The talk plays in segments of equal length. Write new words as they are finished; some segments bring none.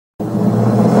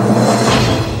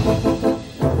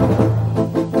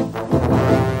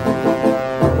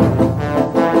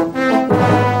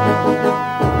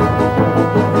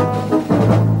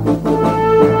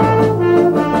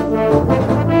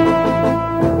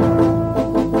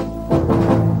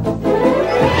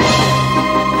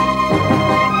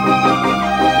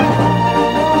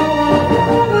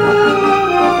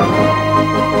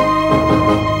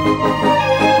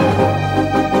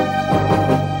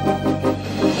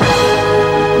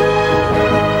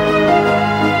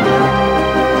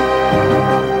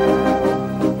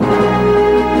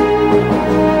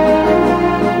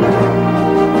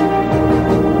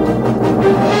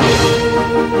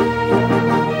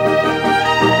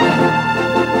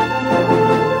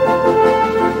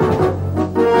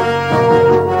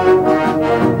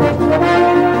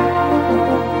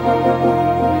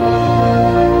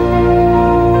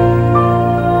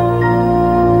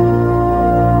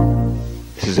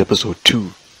episode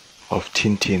 2 of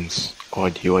Tintin's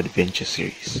audio adventure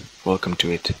series. Welcome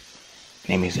to it.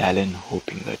 My name is Alan,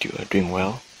 hoping that you are doing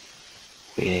well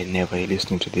whenever you're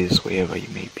listening to this, wherever you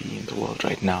may be in the world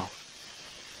right now.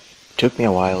 It took me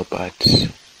a while, but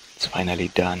it's finally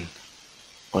done.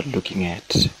 We're looking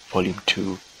at volume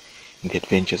 2 in the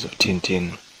adventures of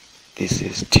Tintin. This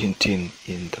is Tintin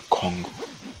in the Congo.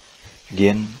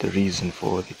 Again, the reason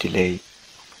for the delay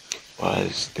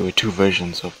was there were two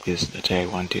versions of this that I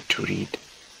wanted to read.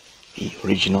 The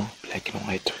original black and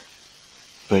white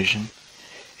version,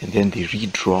 and then the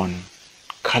redrawn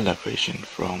color version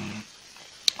from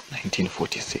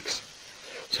 1946.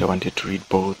 So I wanted to read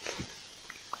both,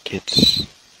 get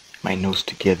my notes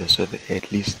together so that I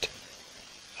at least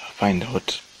find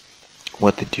out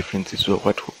what the differences were,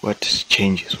 what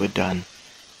changes were done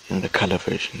in the color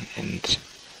version, and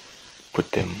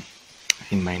put them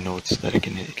in my notes so that I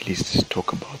can at least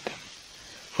talk about them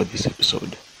for this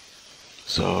episode.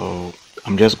 So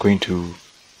I'm just going to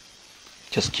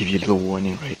give you a little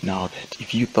warning right now that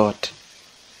if you thought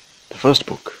the first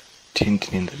book,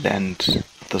 Tintin in the Land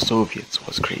of the Soviets,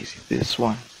 was crazy, this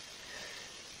one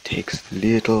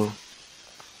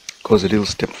goes a little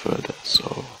step further.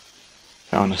 So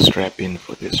I want to strap in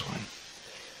for this one.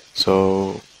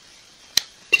 So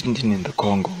Tintin in the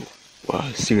Congo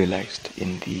was serialized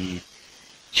in the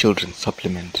children's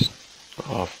supplement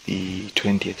of the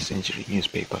 20th century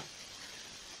newspaper,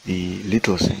 the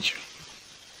Little Century,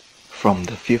 from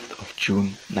the 5th of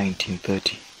June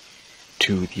 1930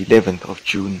 to the 11th of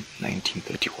June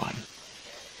 1931,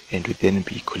 and would then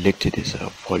be collected as a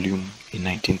volume in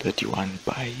 1931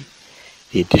 by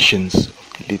the editions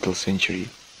of the Little Century,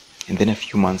 and then a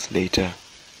few months later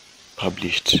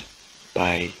published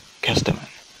by Casterman.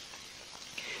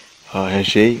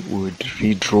 Hergé would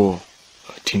redraw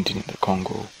Tintin in the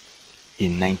Congo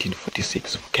in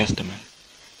 1946 for Casterman,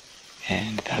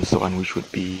 and that's the one which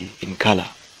would be in color.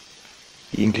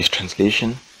 The English translation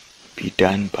would be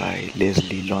done by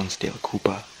Leslie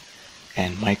Lonsdale-Cooper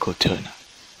and Michael Turner,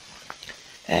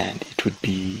 and it would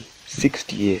be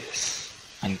 60 years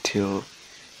until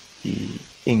the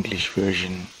English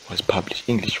version was published.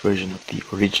 English version of the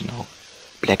original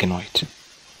black and white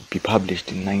would be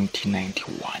published in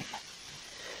 1991.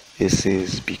 This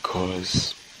is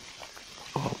because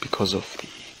of the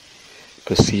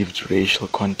perceived racial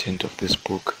content of this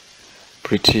book.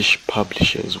 British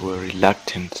publishers were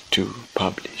reluctant to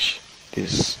publish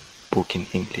this book in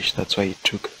English. That's why it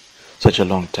took such a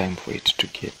long time for it to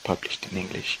get published in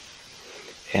English.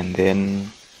 And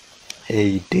then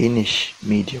a Danish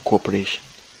media corporation,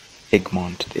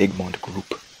 Egmont, the Egmont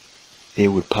Group, they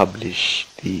would publish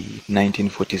the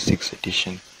 1946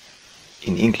 edition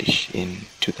in English in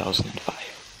 2005.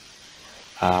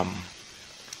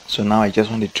 So now I just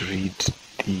wanted to read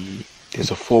there's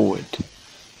a foreword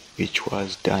which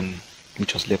was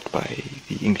left by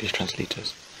the English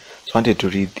translators. So I wanted to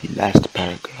read the last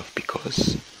paragraph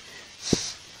because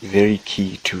it's very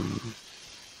key to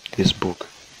this book,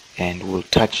 and we'll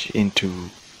touch into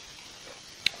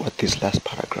what this last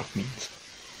paragraph means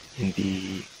in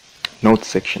the notes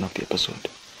section of the episode,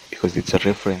 because it's a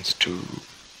reference to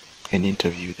an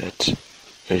interview that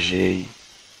Hergé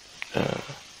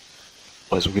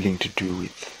was willing to do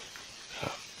with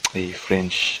a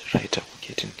French writer. We'll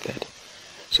get into that.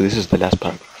 So this is the last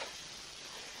paragraph.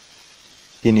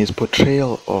 In his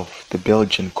portrayal of the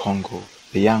Belgian Congo,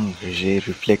 the young Hergé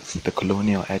reflects the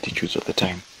colonial attitudes of the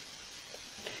time.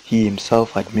 He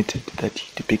himself admitted that he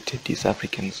depicted these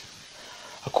Africans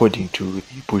according to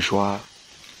the bourgeois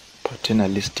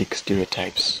paternalistic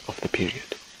stereotypes of the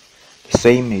period. The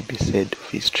same may be said of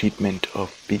his treatment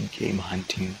of big game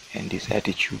hunting and his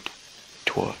attitude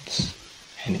towards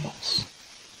animals.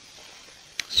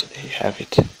 So there you have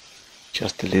it.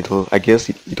 Just a little, I guess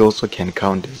it also can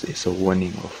count as a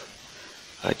warning of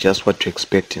just what to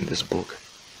expect in this book.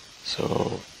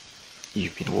 So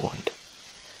you've been warned.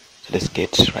 So let's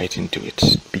get right into it.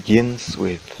 It begins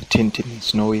with Tintin and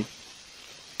Snowy.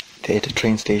 They're at a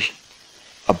train station,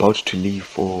 about to leave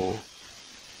for,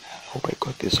 I hope I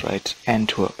got this right,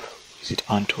 Antwerp. Is it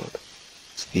Antwerp?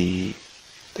 It's the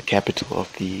capital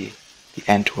of the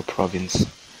Antwerp province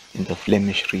in the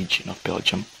Flemish region of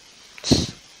Belgium.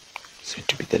 It's said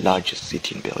to be the largest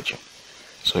city in Belgium.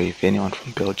 So if anyone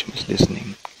from Belgium is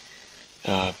listening,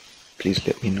 please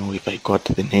let me know if I got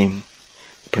the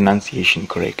pronunciation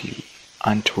correctly,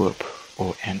 Antwerp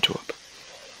or Antwerp.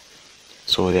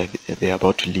 So they're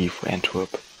about to leave for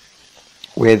Antwerp,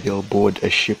 where they'll board a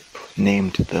ship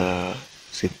named the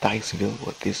Thiceville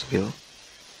or Thisville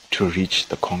to reach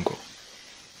the Congo.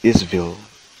 Thisville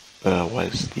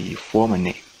was the former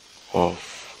name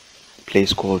of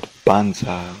place called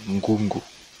Banza Ngungu,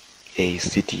 a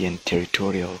city and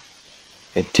territory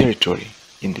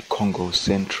in the Congo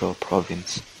Central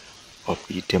Province of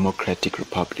the Democratic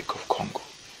Republic of Congo.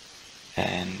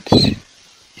 And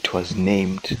it was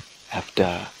named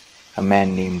after a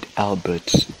man named Albert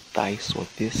Thys, or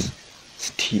this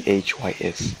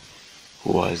Thys,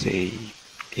 who was a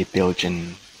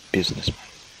Belgian businessman.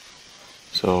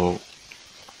 So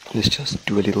let's just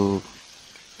do a little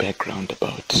background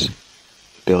about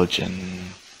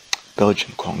Belgian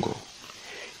Congo.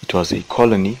 It was a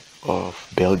colony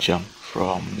of Belgium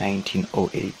from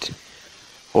 1908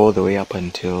 all the way up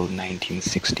until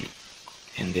 1960,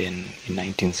 and then in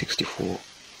 1964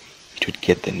 it would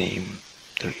get the name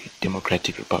the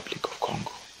Democratic Republic of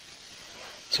Congo.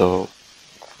 So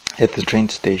at the train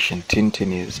station,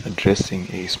 Tintin is addressing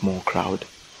a small crowd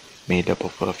made up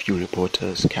of a few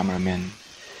reporters, cameramen,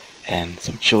 and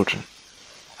some children.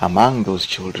 Among those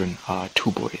children are two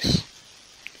boys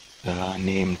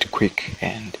named Quick,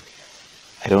 and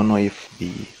I don't know if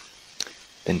the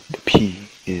P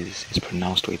is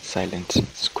pronounced or it's silent.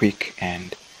 It's Quick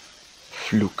and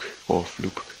Fluke or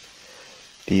Fluke.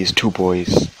 These two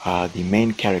boys are the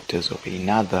main characters of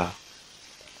another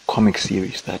comic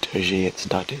series that Hergé had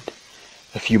started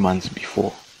a few months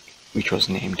before, which was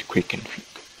named Quick and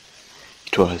Fluke.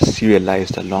 It was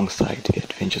serialized alongside the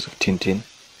adventures of Tintin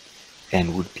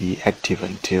and would be active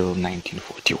until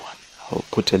 1941. I'll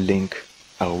put a link,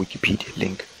 a Wikipedia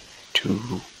link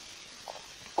to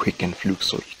Quick and Fluke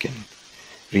so you can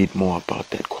read more about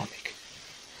that comic.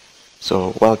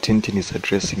 So while Tintin is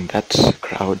addressing that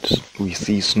crowd, we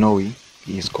see Snowy.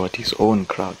 He's got his own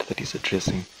crowd that he's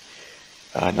addressing.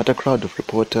 Not a crowd of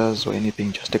reporters or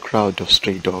anything, just a crowd of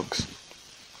stray dogs.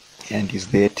 And he's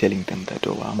there telling them that,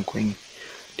 oh, I'm going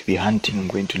to be hunting, I'm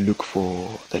going to look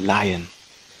for the lion.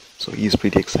 So he's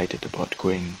pretty excited about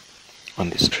going on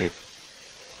this trip.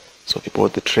 So they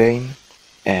board the train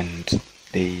and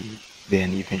they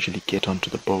then eventually get onto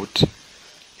the boat.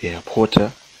 Their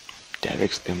porter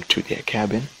directs them to their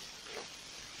cabin,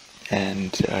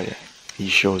 and he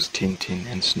shows Tintin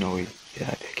and Snowy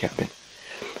their cabin.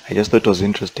 I just thought it was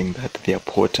interesting that their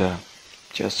porter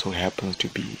just so happens to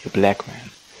be a black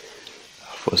man,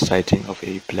 for sighting of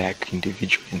a black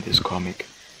individual in this comic.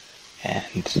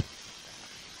 And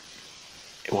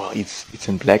well, it's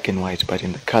in black and white, but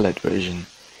in the colored version,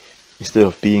 instead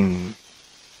of being,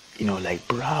 you know, like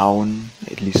brown,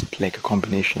 at least like a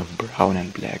combination of brown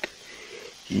and black,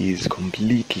 he is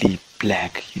completely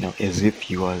black, you know, as if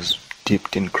he was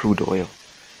dipped in crude oil.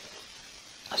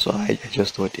 So I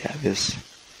just thought, yeah, this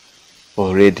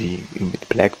already, with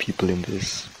black people in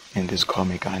this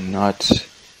comic are not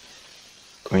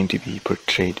going to be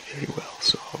portrayed very well.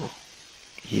 So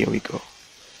here we go.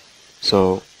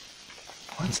 So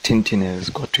once Tintin has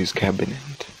got to his cabin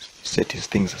and set his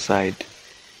things aside,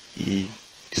 he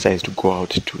decides to go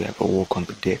out to have a walk on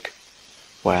the deck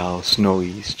while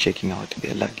Snowy is checking out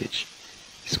their luggage.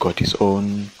 He's got his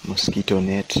own mosquito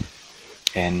net,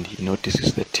 and he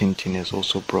notices that Tintin has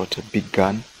also brought a big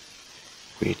gun,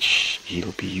 which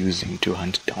he'll be using to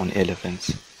hunt down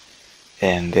elephants.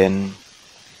 And then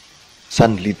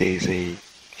suddenly there is a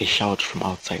shout from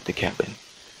outside the cabin.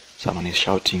 Someone is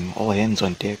shouting, "All hands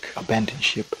on deck, abandon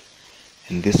ship."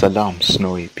 And this alarms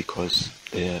Snowy because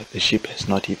the ship has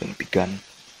not even begun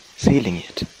sailing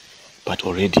yet, but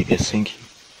already they're sinking.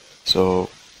 So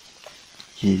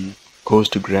he goes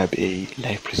to grab a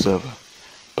life preserver,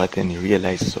 but then he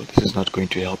realizes, oh, this is not going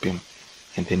to help him,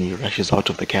 and then he rushes out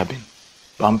of the cabin,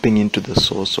 bumping into the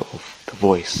source of the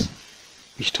voice,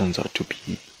 which turns out to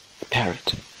be a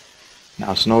parrot.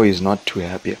 Now Snowy is not too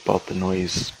happy about the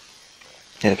noise,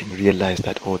 having realized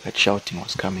that, oh, that shouting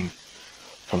was coming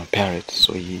from a parrot.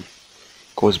 So he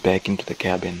goes back into the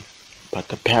cabin, but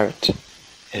the parrot,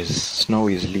 as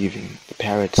Snowy is leaving, the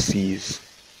parrot sees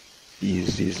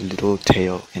his little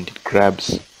tail and it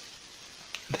grabs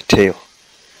the tail.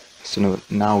 So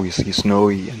now we see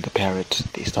Snowy and the parrot,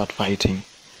 they start fighting,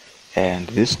 and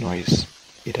this noise,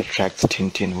 it attracts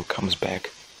Tintin, who comes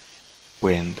back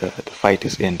when the fight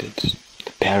is ended.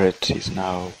 The parrot is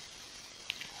now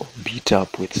beat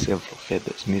up with several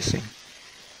feathers missing.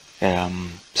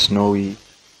 Snowy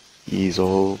is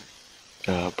all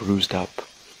bruised up,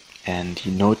 and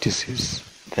he notices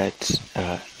that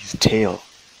his tail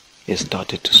has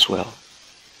started to swell,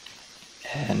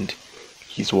 and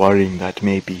he's worrying that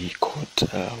maybe he caught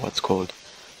what's called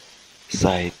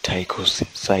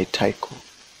psittacosis.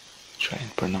 Try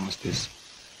and pronounce this.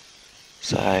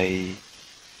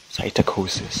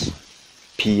 Psittacosis.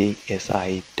 P-A-S-I-T-T-A-C-O-S-I-S.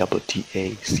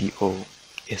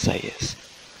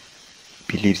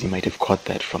 Believes he might have caught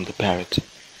that from the parrot.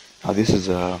 Now this is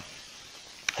a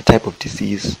type of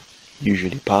disease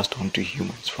usually passed on to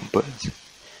humans from birds.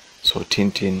 So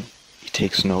Tintin, he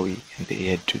takes Snowy and they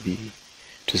head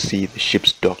to see the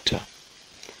ship's doctor.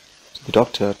 So the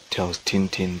doctor tells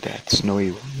Tintin that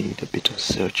Snowy will need a bit of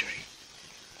surgery.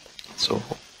 So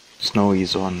Snowy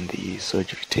is on the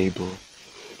surgery table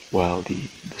while the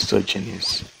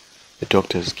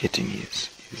doctor is getting his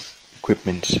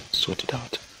equipment sorted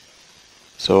out.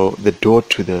 So the door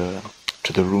to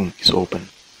the room is open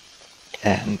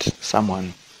and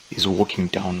someone is walking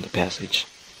down the passage.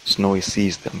 Snowy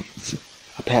sees them.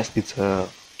 It's a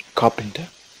carpenter,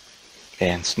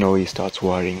 and Snowy starts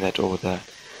worrying that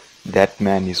that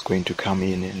man is going to come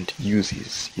in and use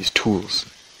his tools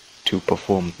to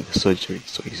perform the surgery.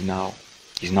 So he's now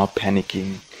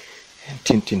panicking, and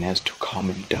Tintin has to calm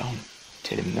him down,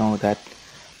 tell him no, that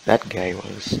guy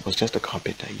was just a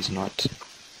carpenter. He's not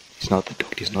the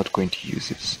doctor. He's not going to use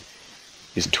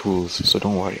his tools, so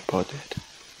don't worry about that.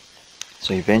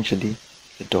 So eventually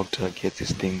the doctor gets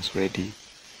his things ready,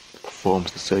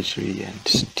 performs the surgery, and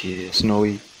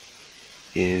Snowy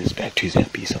is back to his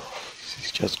happy self.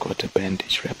 He's just got a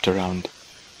bandage wrapped around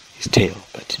his tail,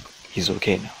 but he's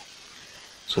okay now.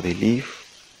 So they leave,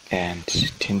 and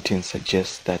Tintin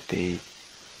suggests that they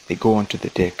go onto the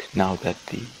deck now that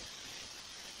the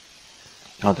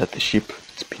ship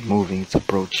has been moving. It's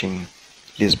approaching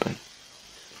Lisbon.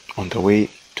 On the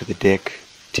way to the deck,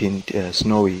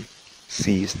 Snowy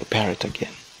sees the parrot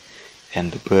again,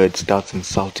 and the bird starts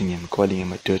insulting him, calling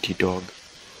him a dirty dog.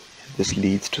 And this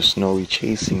leads to Snowy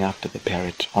chasing after the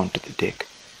parrot onto the deck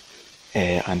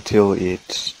until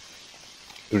it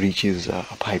reaches a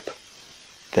pipe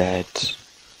that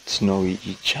Snowy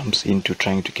jumps into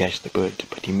trying to catch the bird,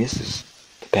 but he misses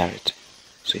the parrot.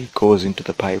 So he goes into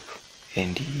the pipe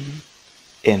and he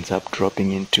ends up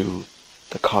dropping into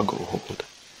the cargo hold,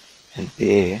 and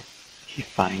there he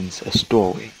finds a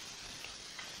stowaway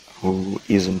who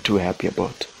isn't too happy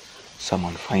about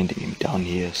someone finding him down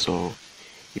here. So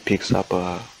he picks up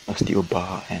a steel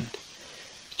bar and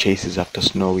chases after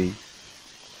Snowy.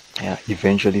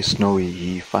 Eventually Snowy,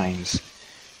 he finds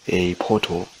a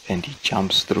porthole and he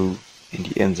jumps through and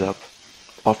he ends up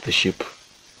off the ship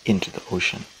into the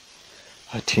ocean.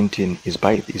 Tintin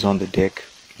is on the deck.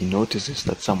 He notices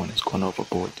that someone has gone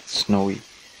overboard. It's Snowy,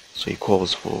 so he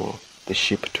calls for the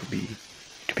ship to be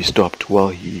stopped while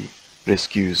he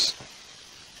rescues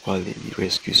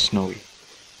Snowy.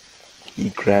 He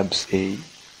grabs a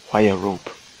wire rope,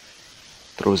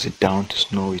 throws it down to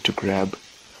Snowy to grab.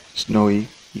 Snowy,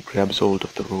 he grabs hold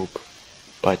of the rope,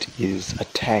 but is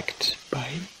attacked by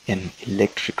an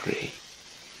electric ray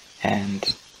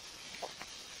and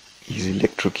he's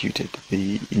electrocuted.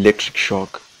 The electric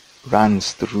shock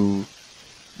runs through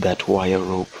that wire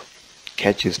rope,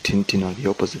 catches Tintin on the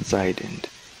opposite side, and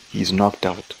he's knocked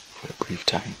out for a brief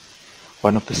time.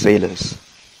 One of the sailors,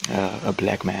 a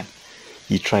black man,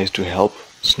 he tries to help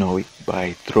Snowy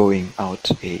by throwing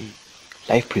out a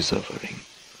life preserver ring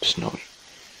to Snowy.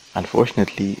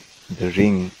 Unfortunately, the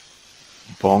ring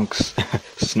bonks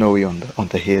Snowy on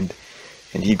the head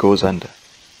and he goes under.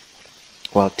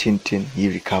 While Tintin, he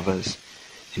recovers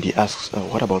and he asks,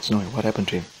 what about Snowy? What happened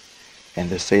to him? And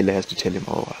the sailor has to tell him,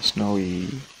 Snowy,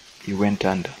 he went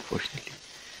under, unfortunately.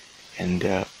 And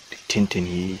Tintin,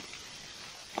 he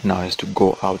now has to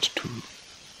go out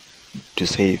to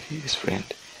save his friend.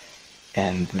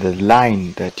 And the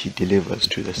line that he delivers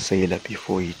to the sailor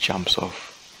before he jumps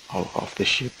off the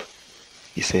ship,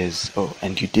 he says,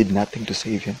 and you did nothing to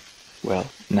save him?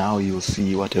 Well, now you'll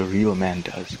see what a real man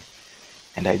does.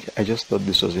 And I just thought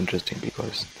this was interesting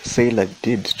because the sailor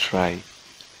did try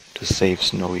to save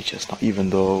Snowy just now, even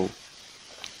though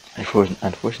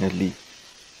unfortunately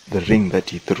the ring that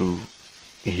he threw,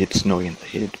 he hit Snowy in the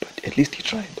head, but at least he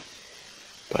tried.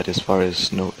 But as far as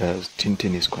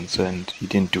Tintin is concerned, he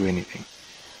didn't do anything.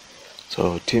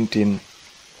 So Tintin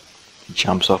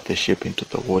jumps off the ship into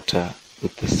the water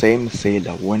with the same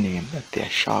sailor warning him that there are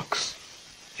sharks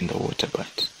in the water,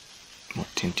 but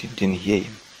Tintin didn't hear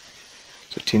him.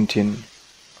 So Tintin,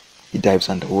 he dives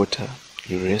underwater,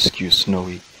 he rescues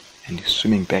Snowy, and he's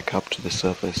swimming back up to the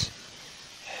surface.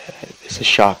 There's a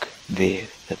shark there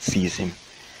that sees him,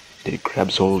 and it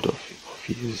grabs hold of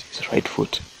his right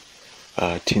foot.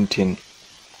 Tintin,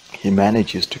 he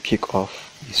manages to kick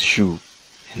off his shoe,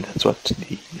 and that's what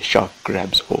the shark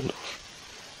grabs hold of.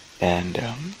 And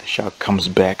the shark comes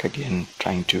back again,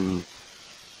 trying to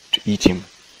eat him,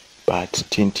 but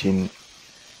Tintin,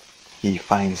 he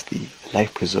finds the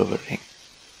life preserver ring,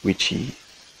 which he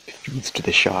feeds to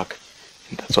the shark,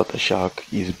 and that's what the shark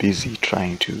is busy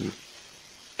trying to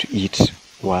eat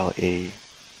while a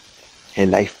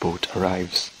lifeboat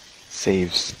arrives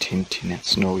saves Tintin and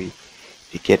Snowy.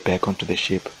 They get back onto the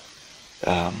ship,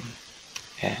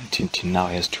 and Tintin now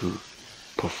has to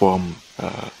perform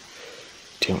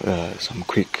some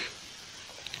quick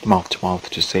mouth-to-mouth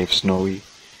to save Snowy.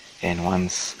 And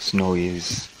once Snowy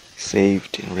is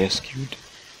saved and rescued,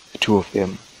 the two of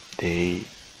them, they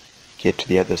get to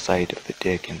the other side of the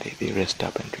deck and they rest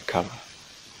up and recover.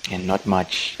 And not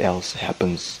much else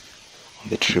happens on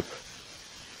the trip.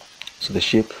 So the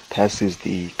ship passes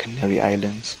the Canary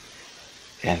Islands,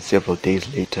 and several days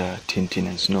later, Tintin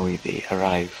and Snowy, they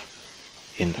arrive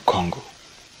in the Congo.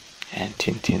 And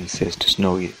Tintin says to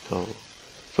Snowy they'll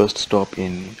first stop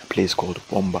in a place called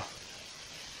Bomba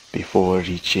before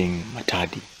reaching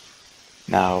Matadi.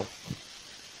 Now,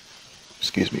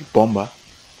 Bomba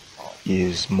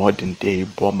is modern day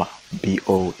Boma,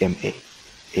 B-O-M-A,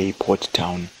 a port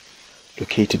town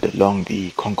located along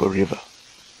the Congo River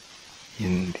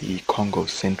in the Congo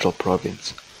Central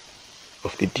Province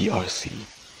of the DRC.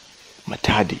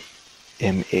 Matadi,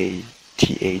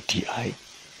 M-A-T-A-D-I,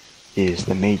 is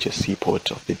the major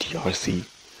seaport of the DRC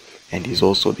and is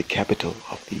also the capital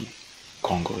of the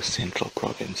Congo Central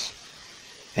Province.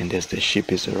 And as the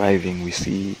ship is arriving, we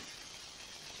see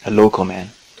a local man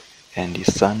and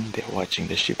his son. They're watching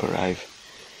the ship arrive,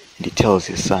 and he tells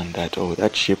his son that, oh,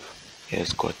 that ship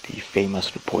has got the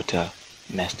famous reporter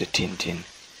Master Tintin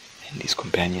and his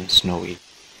companion Snowy,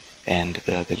 and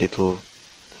the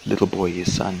little boy,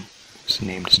 his son, who's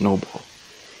named Snowball,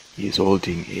 he is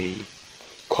holding a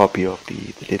copy of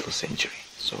the Little Century.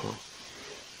 So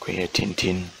where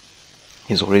Tintin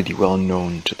is already well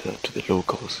known to the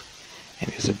locals, and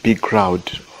there's a big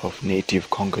crowd of native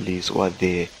Congolese who are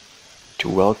there to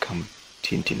welcome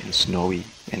Tintin and Snowy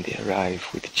when they arrive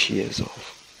with cheers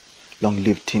of "Long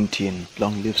live Tintin,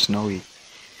 long live Snowy,"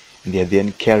 and they are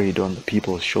then carried on the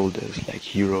people's shoulders like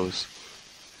heroes.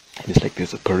 And it's like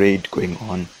there's a parade going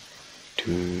on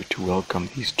to welcome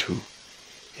these two,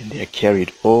 and they are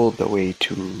carried all the way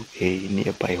to a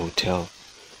nearby hotel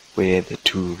where the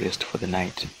two rest for the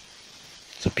night.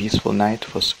 It's a peaceful night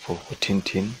for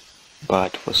Tintin,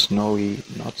 but for Snowy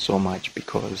not so much,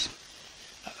 because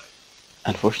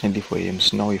unfortunately for him,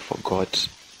 Snowy forgot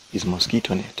his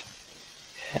mosquito net,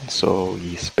 and so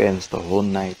he spends the whole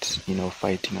night,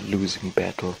 fighting a losing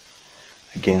battle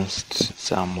against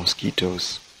some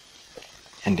mosquitoes.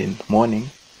 And in the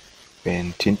morning,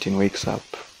 when Tintin wakes up,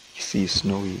 he sees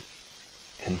Snowy,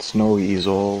 and Snowy is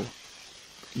all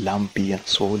lumpy and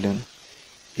swollen.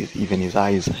 Even his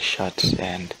eyes are shut,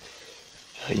 and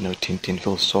Tintin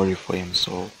feels sorry for him,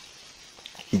 so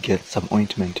he gets some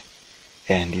ointment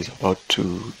and he's about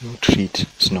to treat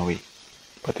Snowy.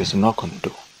 But there's a knock on the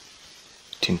door.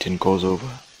 Tintin goes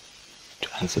over to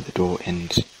answer the door,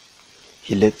 and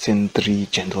he lets in 3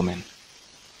 gentlemen.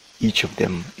 Each of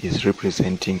them is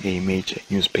representing a major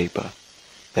newspaper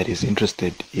that is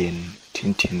interested in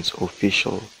Tintin's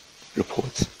official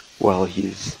reports while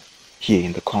he's here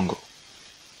in the Congo.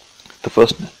 The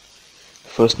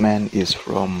first man is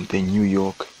from the New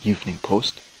York Evening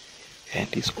Post,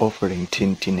 and is offering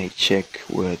Tintin a check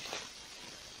worth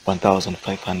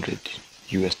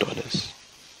 $1,500.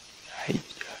 I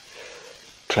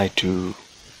tried to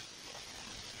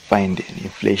find an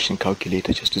inflation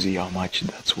calculator just to see how much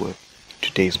that's worth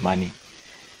today's money,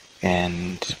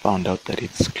 and found out that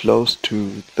it's close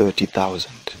to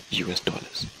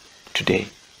 $30,000 today,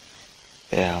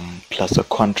 plus a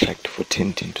contract for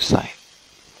Tintin to sign.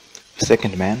 The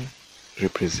second man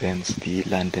represents the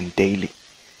London Daily,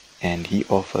 and he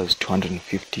offers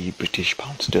 250 British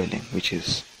pounds sterling, which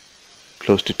is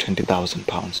close to 20,000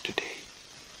 pounds today.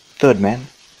 Third man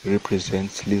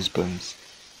represents Lisbon's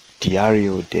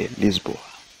Diario de Lisboa,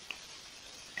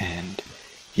 and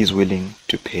he's willing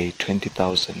to pay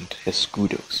 20,000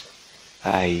 escudos.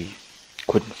 I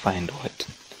couldn't find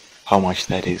how much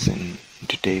that is in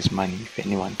today's money. If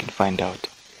anyone can find out,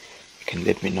 you can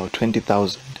let me know.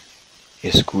 20,000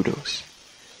 escudos.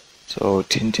 So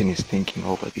Tintin is thinking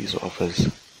over these offers,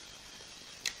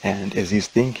 and as he's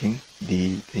thinking,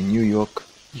 the New York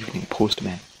Evening Post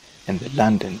man and the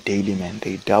London Daily man,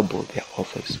 they double their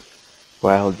offers,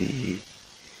 while the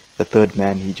third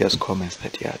man, he just comments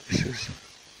that, yeah, this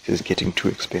is getting too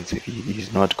expensive.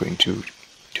 He's not going to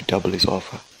double his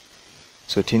offer.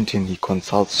 So Tintin, he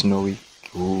consults Snowy,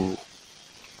 who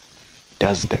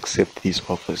doesn't accept these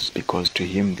offers because to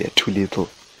him they're too little,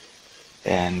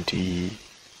 and he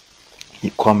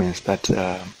comments that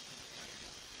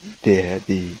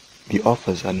the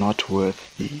offers are not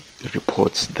worth the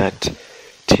reports that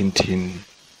Tintin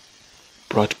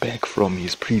brought back from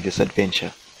his previous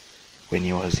adventure when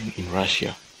he was in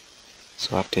Russia.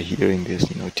 So after hearing this,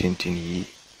 Tintin, he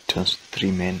turns to the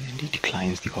three men and he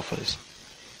declines the offers.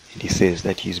 And he says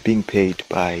that he's being paid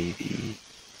by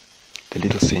the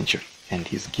little century, and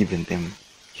he's given them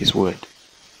his word.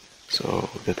 So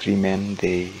the three men,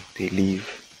 they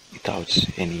leave without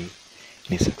any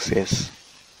success.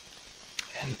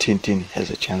 And Tintin has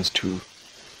a chance to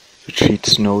treat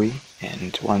Snowy,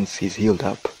 and once he's healed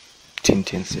up,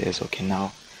 Tintin says, okay,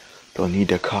 now they'll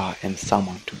need a car and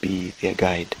someone to be their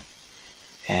guide.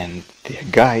 And their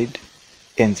guide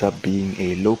ends up being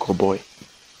a local boy,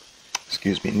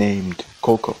 named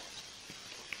Coco.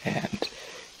 And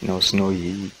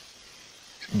Snowy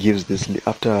gives this,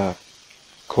 after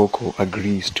Coco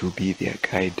agrees to be their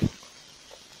guide,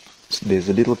 so there's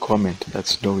a little comment that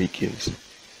Snowy gives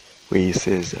where he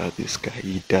says, this guy,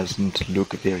 he doesn't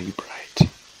look very bright.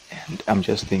 And I'm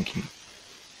just thinking,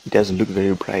 he doesn't look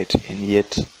very bright, and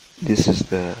yet this is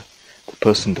the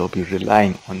person they'll be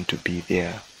relying on to be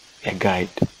their guide.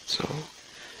 So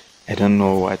I don't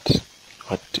know what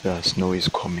Snowy's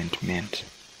comment meant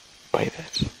by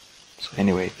that. So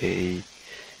anyway, they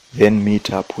then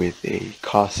meet up with a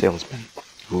car salesman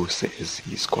who says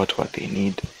he's got what they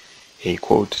need, a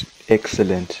quote,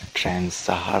 excellent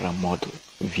trans-Sahara model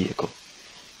vehicle.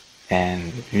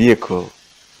 And the vehicle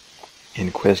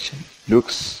in question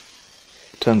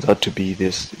turns out to be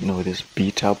this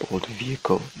beat up old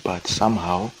vehicle, but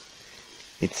somehow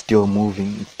it's still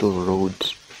moving, it's still road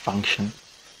functional.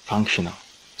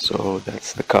 So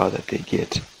that's the car that they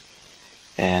get,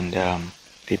 and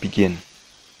they begin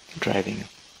driving.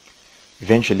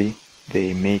 Eventually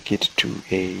they make it to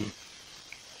a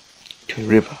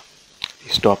river. They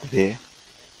stop there,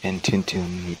 and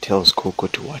Tintin, he tells Coco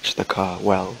to watch the car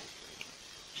while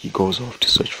he goes off to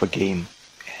search for game.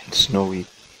 And Snowy,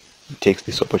 he takes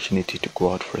this opportunity to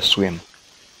go out for a swim,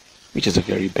 which is a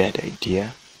very bad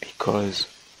idea, because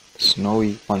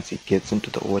Snowy, once he gets into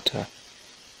the water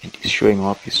and he's showing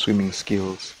off his swimming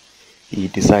skills, he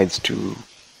decides to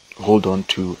hold on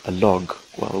to a log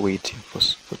while waiting for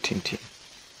Tintin.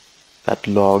 That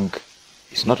log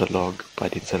is not a log,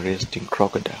 but it's a resting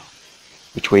crocodile,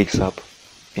 which wakes up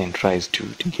and tries to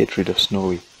get rid of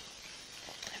Snowy.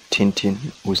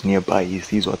 Tintin, who's nearby, he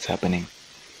sees what's happening.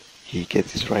 He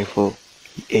gets his rifle,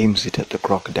 he aims it at the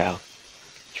crocodile,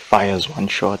 he fires one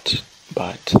shot,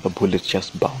 but the bullet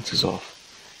just bounces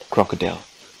off the crocodile.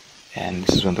 And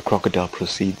this is when the crocodile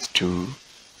proceeds to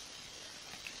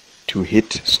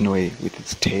hit Snowy with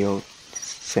its tail,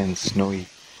 sends Snowy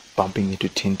bumping into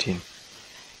Tintin.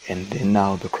 And then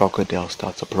now the crocodile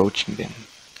starts approaching them,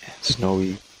 and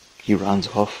Snowy, he runs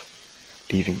off,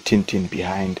 leaving Tintin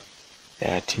behind.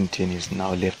 Tintin is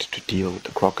now left to deal with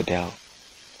the crocodile.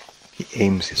 He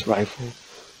aims his rifle,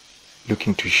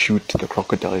 looking to shoot the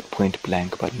crocodile at point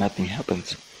blank, but nothing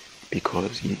happens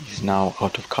because he's now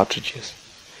out of cartridges.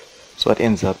 So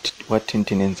what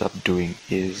Tintin ends up doing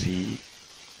is he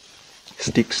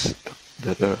sticks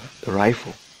the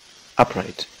rifle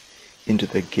upright into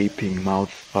the gaping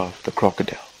mouth of the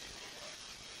crocodile.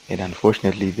 And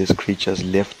unfortunately, this creature's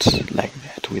left like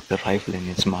that with the rifle in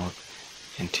its mouth,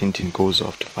 and Tintin goes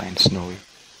off to find Snowy.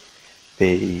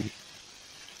 He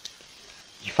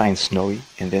finds Snowy,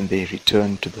 and then they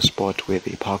return to the spot where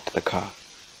they parked the car.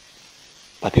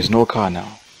 But there's no car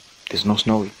now. There's no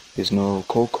Snowy. There's no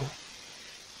Coco.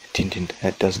 Tintin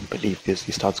doesn't believe this.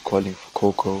 He starts calling for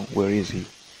Coco. Where is he?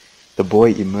 The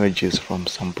boy emerges from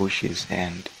some bushes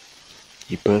and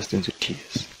he bursts into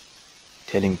tears,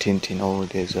 telling Tintin, oh,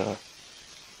 there's a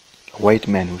white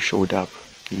man who showed up.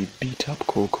 He beat up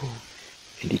Coco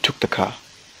and he took the car.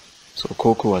 So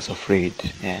Coco was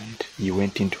afraid and he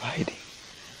went into hiding.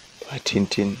 But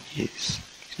Tintin, he's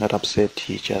not upset.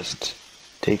 He just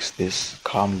takes this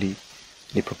calmly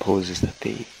and he proposes that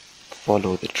they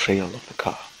follow the trail of the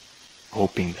car,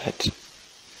 hoping that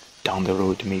down the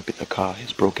road maybe the car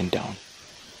is broken down.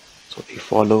 So they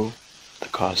follow the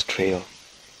car's trail.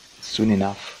 Soon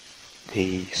enough,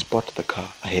 they spot the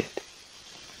car ahead.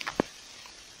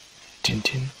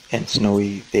 Tintin and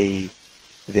Snowy, they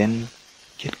then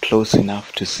get close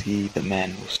enough to see the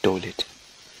man who stole it.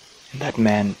 And that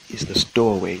man is the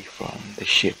stowaway from the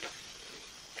ship.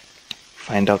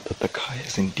 Find out that the car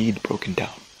is indeed broken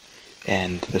down,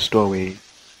 and the stowaway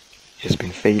has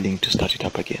been failing to start it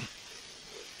up again.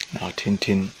 Now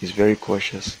Tintin is very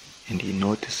cautious, and he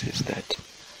notices that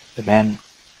the man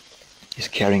is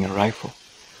carrying a rifle.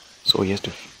 So he has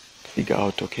to figure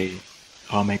out, okay,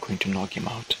 how am I going to knock him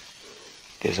out?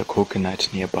 There's a coconut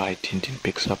nearby. Tintin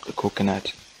picks up the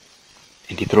coconut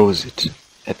and he throws it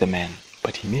at the man,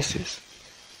 but he misses.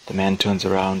 The man turns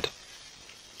around,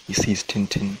 he sees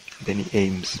Tintin, then he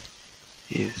aims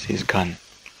his gun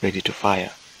ready to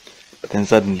fire. But then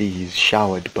suddenly he's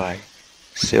showered by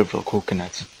several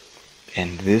coconuts,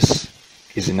 and this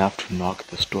is enough to knock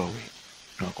the stowaway,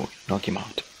 knock him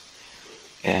out.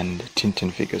 And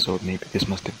Tintin figures out maybe this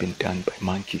must have been done by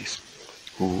monkeys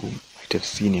who might have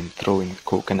seen him throwing the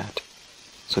coconut,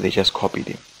 so they just copied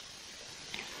him.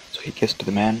 So he gets to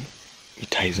the man, he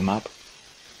ties him up,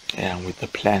 and with the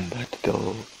plan that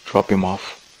they'll drop him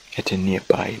off at a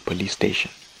nearby police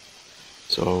station.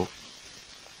 So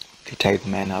they tie the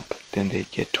man up, then they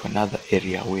get to another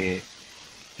area where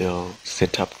they'll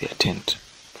set up their tent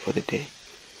for the day.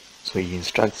 So he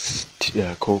instructs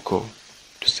Coco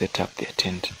to set up their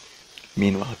tent.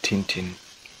 Meanwhile, Tintin,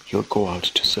 he'll go out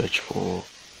to search for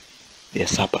their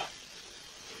supper.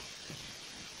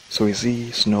 So we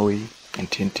see Snowy and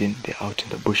Tintin, they're out in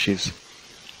the bushes.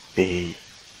 They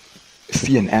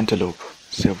see an antelope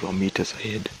several meters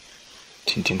ahead.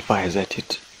 Tintin fires at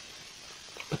it,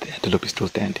 but the antelope is still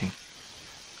standing.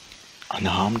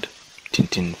 Unharmed,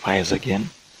 Tintin fires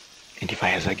again, and he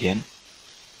fires again,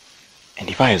 and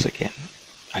he fires again,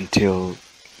 until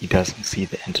he doesn't see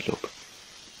the antelope.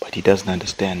 But he doesn't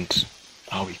understand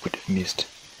how he could have missed.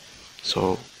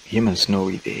 So him and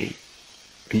Snowy, they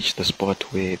reach the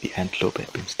spot where the antelope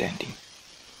had been standing,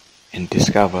 and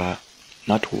discover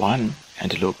not one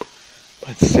antelope,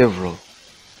 but several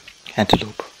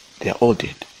antelope. They're all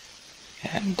dead.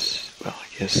 And, well,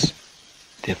 I guess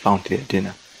they found their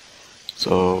dinner.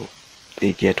 So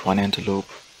they get one antelope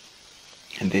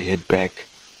and they head back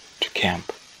to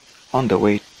camp. On the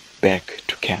way back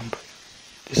to camp,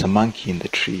 there's a monkey in the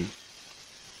tree.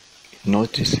 It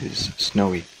notices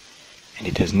Snowy, and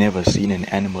it has never seen an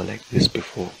animal like this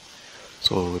before.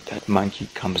 So that monkey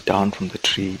comes down from the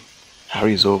tree,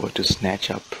 hurries over to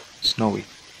snatch up Snowy,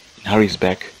 and hurries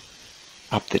back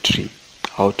up the tree,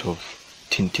 out of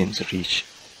Tintin's reach.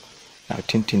 Now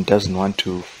Tintin doesn't want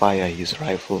to fire his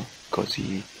rifle because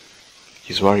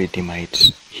he's worried he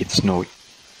might hit Snowy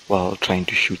while trying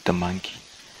to shoot the monkey.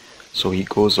 So he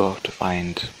goes off to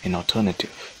find an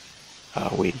alternative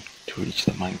way to reach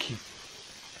the monkey.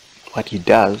 What he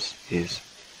does is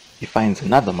he finds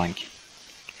another monkey,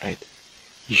 right?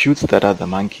 He shoots that other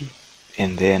monkey,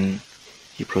 and then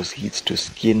he proceeds to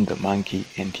skin the monkey,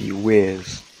 and he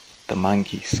wears the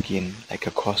monkey skin like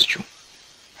a costume.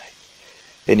 Right?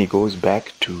 Then he goes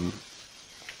back to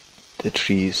the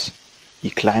trees. He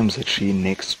climbs a tree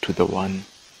next to the one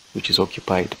which is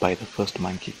occupied by the first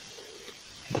monkey.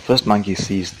 And the first monkey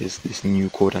sees this new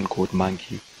quote-unquote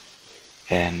monkey,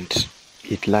 and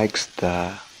it likes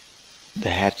the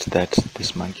hat that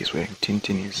this monkey is wearing.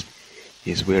 Tintin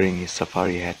is wearing his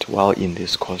safari hat while in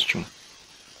this costume.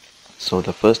 So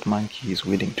the first monkey is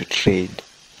willing to trade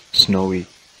Snowy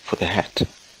for the hat,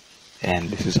 and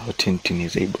this is how Tintin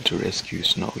is able to rescue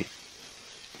Snowy.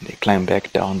 They climb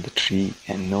back down the tree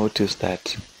and notice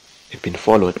that they've been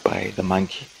followed by the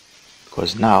monkey,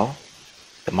 because now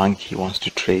the monkey wants to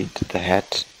trade the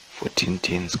hat for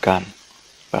Tintin's gun,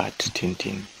 but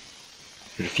Tintin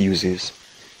refuses.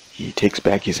 He takes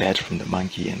back his hat from the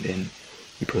monkey, and then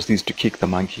he proceeds to kick the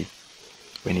monkey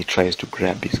when he tries to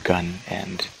grab his gun,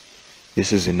 and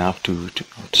this is enough to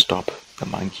stop the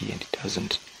monkey, and it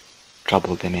doesn't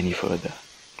trouble them any further.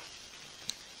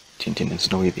 Tintin and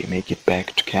Snowy, they make it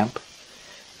back to camp,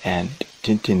 and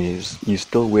Tintin is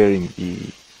still wearing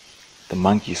the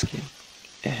monkey skin,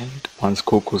 and once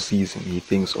Coco sees him, he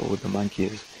thinks, oh, the monkey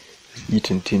has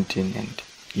eaten Tintin, and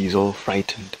he's all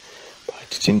frightened. But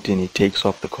Tintin, he takes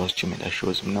off the costume and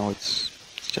assures him, no, it's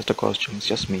just a costume, it's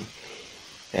just me.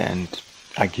 And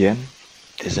again,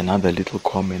 there's another little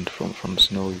comment from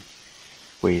Snowy,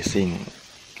 where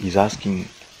he's asking,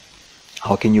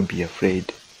 how can you be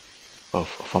afraid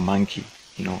of a monkey,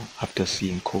 after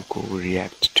seeing Coco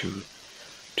react to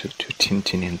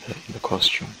Tintin in the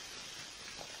costume.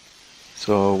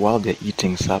 So while they're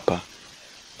eating supper,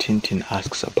 Tintin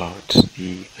asks about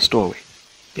the stowaway,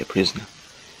 their prisoner.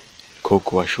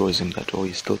 Coco assures him that,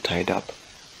 he's still tied up.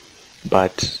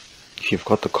 But if you've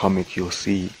got the comic, you'll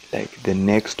see, like, the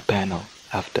next panel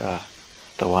after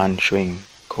the one showing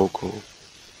Coco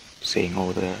saying,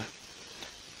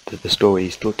 the stowaway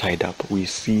is still tied up, we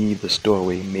see the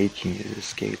stowaway making his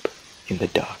escape in the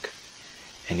dark.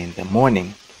 And in the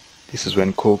morning, this is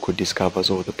when Coco discovers,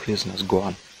 the prisoner's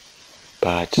gone.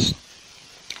 But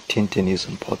Tintin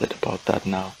isn't bothered about that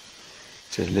now.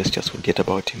 He says, let's just forget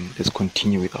about him, let's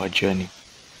continue with our journey.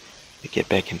 They get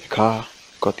back in the car,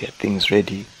 got their things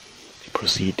ready, they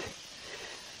proceed.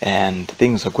 And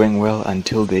things are going well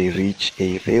until they reach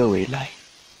a railway line.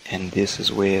 And this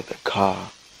is where the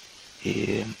car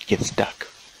gets stuck.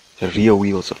 The rear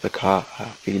wheels of the car are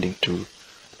failing to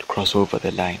cross over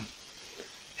the line.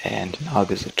 and now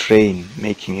there's a train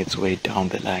making its way down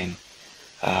the line.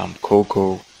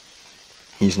 Coco,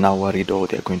 he's now worried, oh,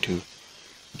 they're going to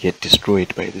get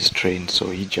destroyed by this train, so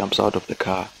he jumps out of the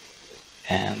car,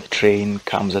 and the train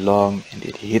comes along and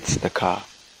it hits the car.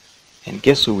 And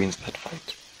guess who wins that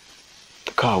fight?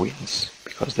 The car wins,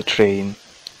 because the train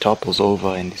topples over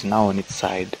and is now on its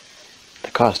side.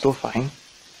 The car is still fine.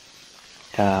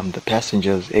 The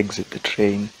passengers exit the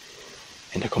train,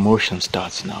 and a commotion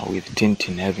starts now, with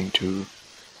Tintin having to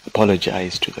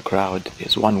apologize to the crowd.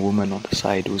 There's one woman on the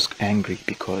side who's angry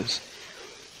because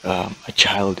a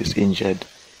child is injured.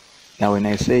 Now when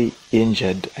I say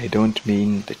injured, I don't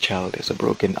mean the child has a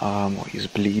broken arm or he's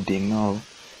bleeding. No,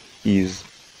 he's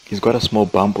got a small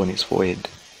bump on his forehead,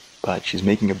 but she's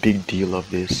making a big deal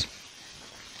of this,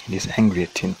 and he's angry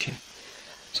at Tintin.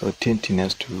 So Tintin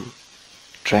has to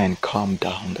try and calm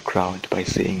down the crowd by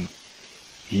saying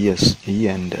he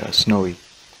and Snowy,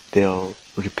 they'll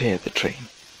repair the train.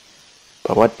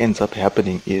 But what ends up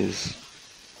happening is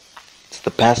it's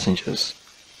the passengers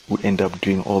who end up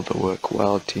doing all the work,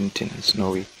 while Tintin and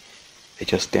Snowy are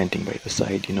just standing by the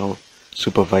side,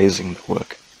 supervising the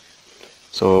work.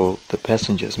 So the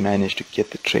passengers manage to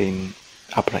get the train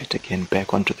upright again,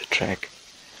 back onto the track,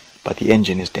 but the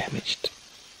engine is damaged.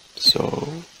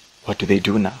 So what do they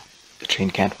do now? The train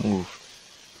can't move.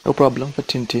 No problem for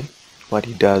Tintin. What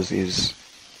he does is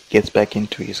gets back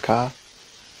into his car.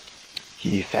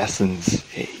 He fastens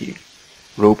a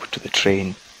rope to the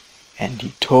train, and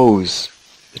he tows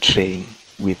the train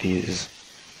with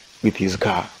his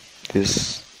car.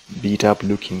 This beat up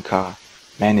looking car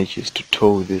manages to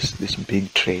tow this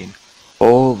big train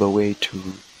all the way to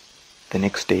the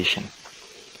next station.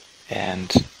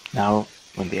 And now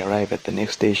when they arrive at the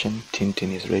next station,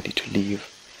 Tintin is ready to leave,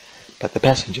 but the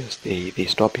passengers, they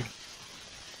stop him,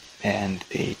 and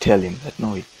they tell him that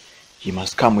no, he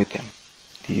must come with them.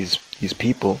 These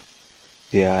people,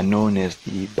 they are known as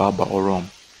the Baba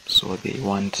Orom, so they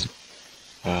want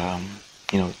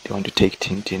they want to take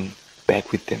Tintin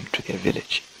back with them to their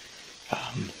village.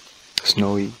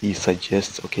 Snowy, he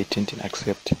suggests, okay, Tintin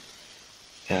accept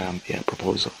their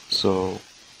proposal. So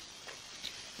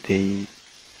they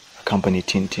accompany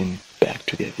Tintin back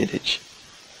to their village.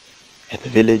 At the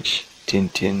village,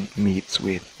 Tintin meets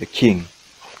with the king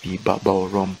of the Baba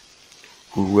Orom,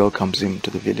 who welcomes him to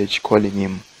the village, calling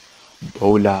him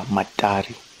Bola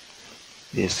Matari.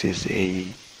 This is a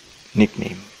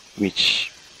nickname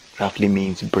which roughly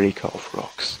means breaker of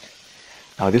rocks.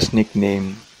 Now this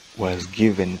nickname was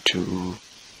given to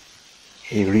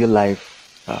a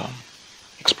real-life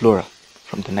explorer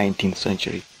from the 19th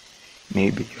century.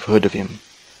 Maybe you've heard of him,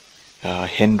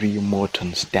 Henry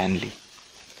Morton Stanley.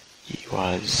 He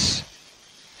was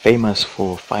famous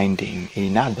for finding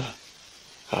another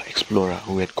explorer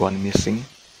who had gone missing,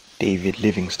 David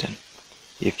Livingstone.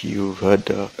 If you've heard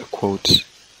a quote,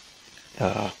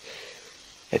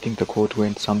 I think the quote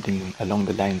went something along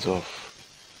the lines of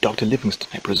Dr.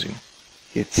 Livingstone, I presume.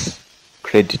 It's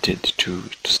credited to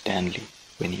Stanley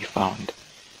when he found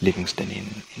Livingstone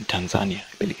in Tanzania,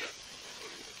 I believe.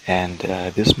 And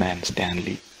this man,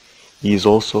 Stanley, he is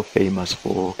also famous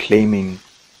for claiming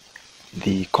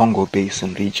the Congo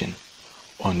Basin region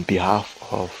on behalf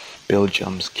of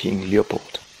Belgium's King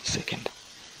Leopold II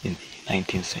in the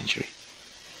 19th century.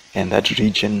 And that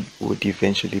region would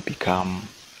eventually become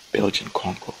Belgian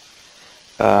Congo.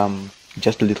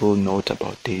 Just a little note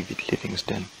about David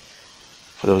Livingstone.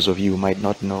 For those of you who might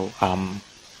not know, I'm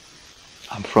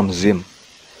from Zim.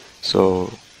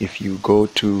 So if you go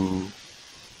to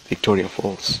Victoria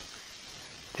Falls,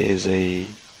 there's a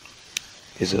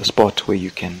spot where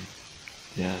you can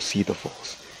see the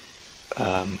falls.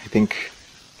 I think,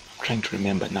 I'm trying to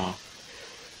remember now,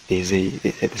 there's a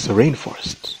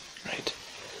rainforest, right?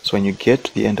 So when you get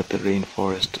to the end of the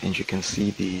rainforest and you can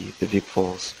see the Vic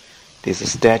Falls, there's a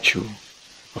statue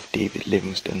of David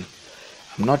Livingstone.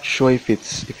 I'm not sure if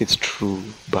it's true,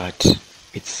 but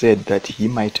it's said that he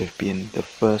might have been the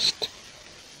first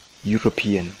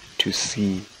European to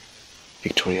see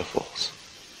Victoria Falls.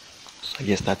 So I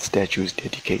guess that statue is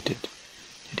dedicated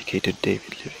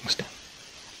David Livingstone.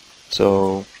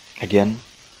 So again,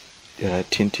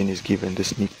 Tintin is given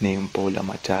this nickname Bola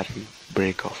Matari,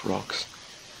 breaker of rocks,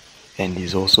 and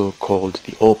he's also called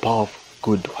the all-powerful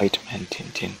good white man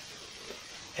Tintin.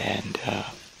 And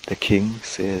the king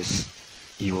says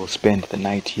he will spend the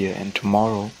night here, and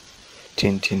tomorrow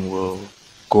Tintin will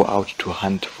go out to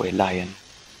hunt for a lion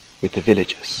with the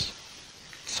villagers.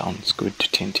 Sounds good to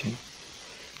Tintin.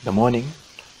 In the morning,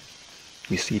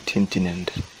 we see Tintin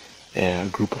and a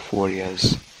group of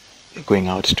warriors going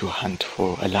out to hunt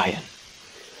for a lion.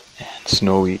 And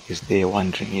Snowy is there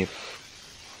wondering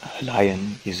if a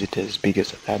lion? Is it as big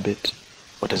as a rabbit?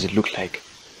 What does it look like?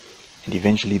 And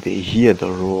eventually they hear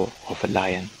the roar of a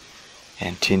lion,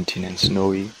 and Tintin and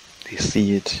Snowy, they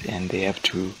see it, and they have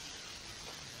to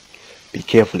be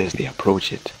careful as they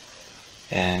approach it.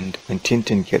 And when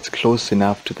Tintin gets close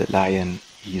enough to the lion,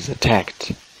 he's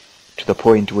attacked to the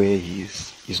point where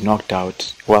he's knocked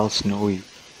out, while Snowy,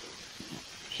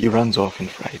 he runs off in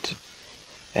fright.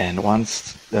 And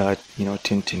once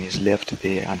Tintin is left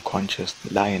there unconscious,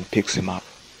 the lion picks him up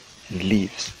and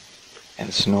leaves.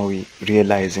 And Snowy,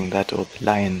 realizing that the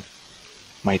lion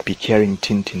might be carrying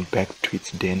Tintin back to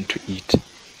its den to eat,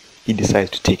 he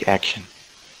decides to take action.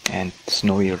 And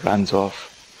Snowy runs off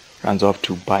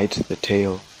to bite the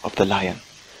tail of the lion.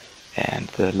 And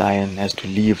the lion has to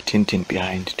leave Tintin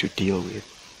behind to deal with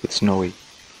Snowy.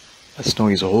 But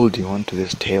Snowy is holding on to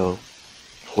this tail,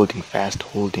 holding fast,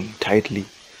 holding tightly,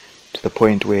 to the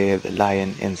point where the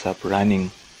lion ends up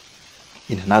running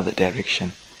in another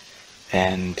direction.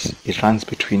 And it runs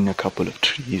between a couple of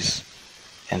trees,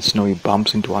 and Snowy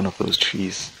bumps into one of those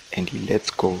trees, and he lets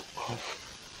go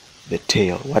of the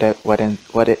tail. What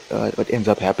ends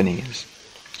up happening is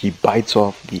he bites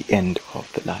off the end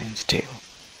of the lion's tail.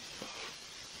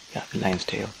 Yeah, the lion's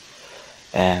tail.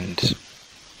 And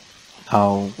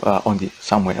now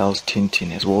somewhere else,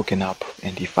 Tintin has woken up,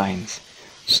 and he finds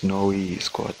Snowy's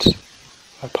got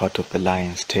a part of the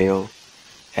lion's tail,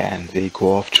 and they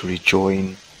go off to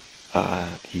rejoin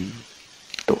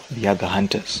the other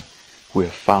hunters who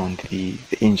have found the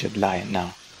injured lion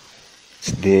now.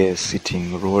 It's there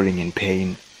sitting, roaring in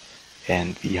pain,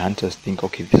 and the hunters think,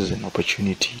 okay, this is an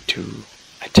opportunity to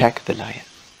attack the lion.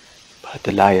 But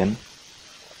the lion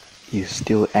is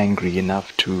still angry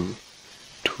enough to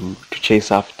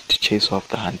chase off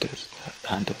the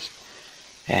hunters.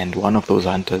 And one of those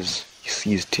hunters, he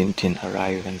sees Tintin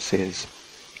arrive and says,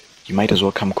 "You might as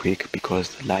well come quick because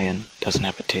the lion doesn't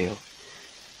have a tail."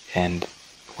 And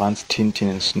once Tintin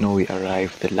and Snowy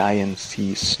arrive, the lion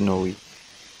sees Snowy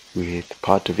with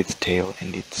part of its tail,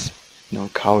 and it's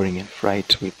cowering in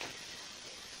fright with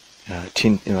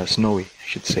Snowy, I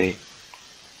should say.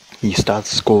 He starts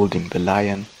scolding the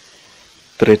lion,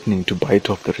 threatening to bite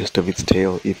off the rest of its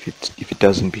tail if it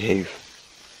doesn't behave.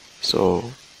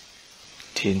 So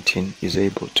Tintin is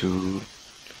able to,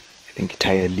 I think,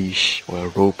 tie a leash or a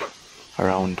rope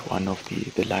around one of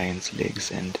the lion's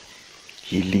legs, and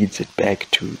he leads it back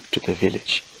to the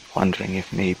village, wondering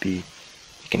if maybe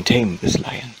he can tame this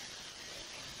lion.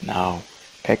 Now,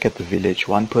 back at the village,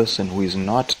 one person who is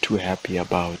not too happy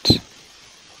about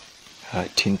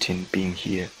Tintin being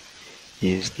here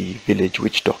is the village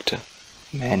witch doctor,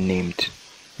 a man named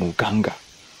Muganga.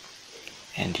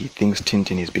 And he thinks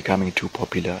Tintin is becoming too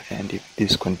popular, and if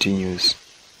this continues,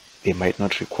 they might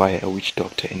not require a witch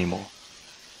doctor anymore.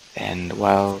 And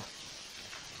while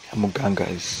Muganga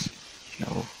is,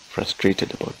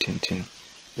 frustrated about Tintin,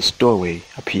 the stowaway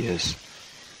appears,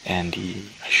 and he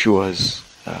assures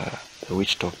the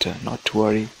witch doctor not to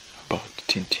worry about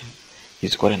Tintin.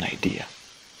 He's got an idea.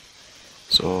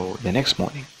 So the next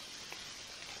morning,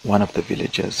 one of the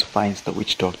villagers finds the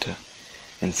witch doctor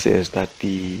and says that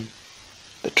the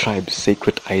tribe's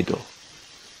sacred idol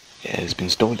has been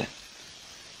stolen.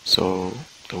 So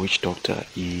the witch doctor,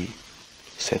 he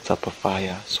sets up a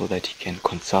fire so that he can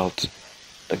consult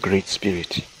the Great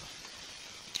Spirit.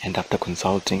 And after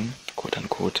consulting, quote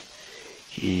unquote,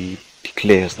 he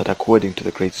declares that according to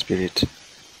the Great Spirit,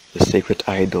 the sacred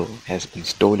idol has been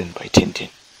stolen by Tintin.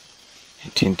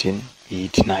 And Tintin, he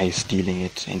denies stealing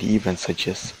it, and he even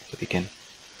suggests that they can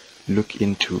look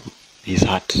into his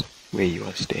hut where he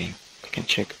was staying. They can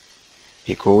check.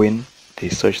 They go in, they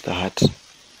search the hut,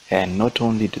 and not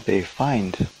only do they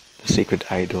find the sacred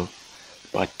idol,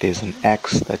 but there's an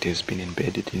axe that has been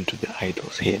embedded into the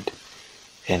idol's head.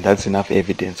 And that's enough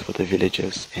evidence for the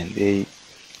villagers, and they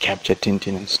capture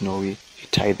Tintin and Snowy, they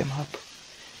tie them up,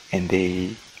 and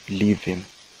they leave him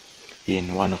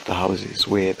in one of the houses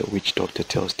where the witch doctor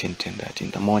tells Tintin that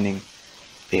in the morning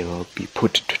they will be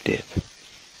put to death.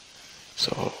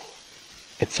 So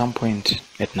at some point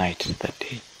at night that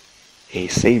day, a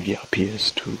savior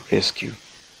appears to rescue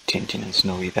Tintin and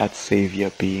Snowy, that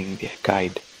savior being their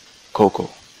guide, Coco.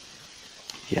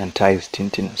 He unties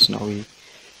Tintin and Snowy,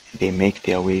 and they make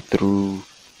their way through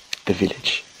the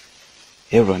village.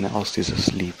 Everyone else is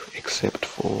asleep except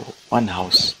for one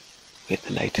house where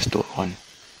the light is still on.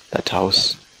 That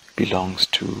house belongs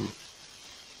to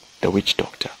the witch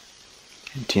doctor.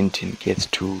 And Tintin gets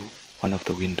to one of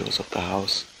the windows of the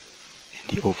house,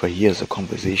 and he overhears a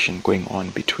conversation going on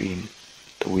between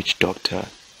the witch doctor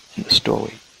and the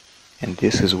stowaway. And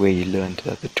this is where he learned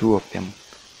that the two of them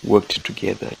worked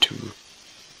together to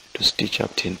to stitch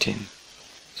up Tintin.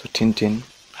 So Tintin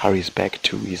hurries back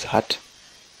to his hut,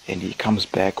 and he comes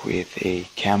back with a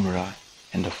camera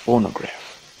and a phonograph,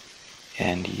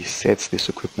 and he sets this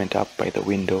equipment up by the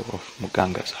window of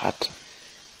Muganga's hut,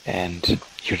 and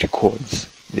he records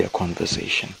their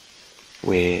conversation,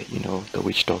 where, you know, the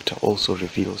witch doctor also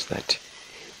reveals that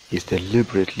he's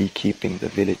deliberately keeping the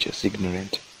villagers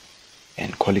ignorant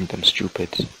and calling them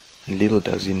stupid, and little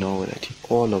does he know that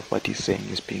all of what he's saying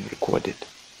is being recorded.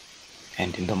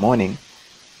 And in the morning,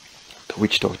 the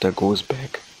witch doctor goes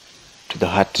back to the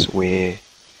hut where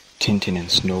Tintin and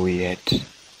Snowy had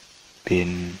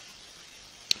been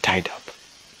tied up,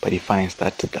 but he finds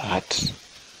that the hut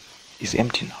is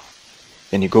empty now.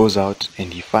 Then he goes out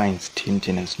and he finds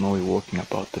Tintin and Snowy walking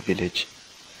about the village,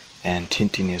 and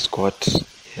Tintin has got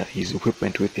his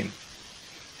equipment with him.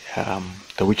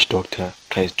 The witch doctor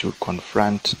tries to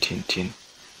confront Tintin,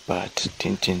 but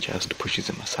Tintin just pushes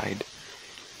him aside.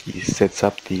 He sets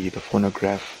up the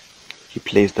phonograph, he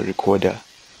plays the recorder,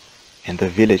 and the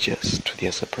villagers, to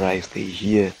their surprise, they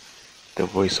hear the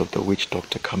voice of the witch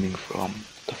doctor coming from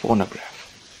the phonograph.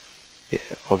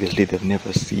 Obviously they've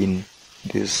never seen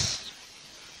this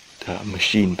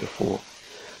machine before,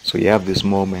 so you have this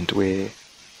moment where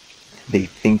they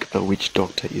think the witch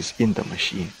doctor is in the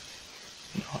machine,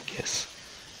 you know, I guess.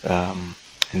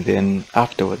 And then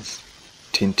afterwards,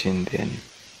 Tintin then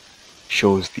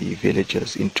shows the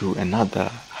villagers into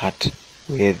another hut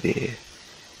where the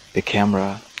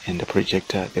camera and the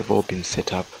projector, they've all been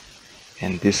set up,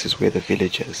 and this is where the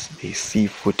villagers, they see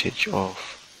footage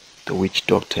of the witch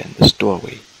doctor in the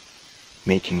stowaway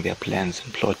making their plans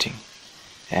and plotting.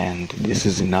 And this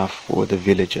is enough for the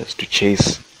villagers to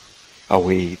chase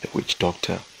away the witch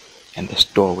doctor and the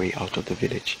stowaway out of the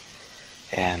village.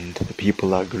 And the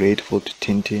people are grateful to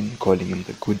Tintin, calling him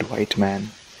the good white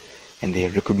man, and they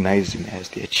recognize him as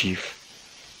their chief.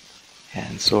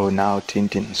 And so now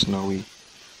Tintin and Snowy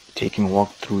taking a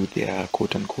walk through their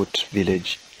quote-unquote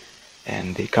village,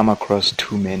 and they come across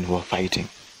two men who are fighting.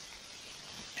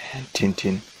 And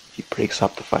Tintin, he breaks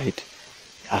up the fight,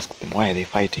 asks them why are they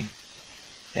fighting,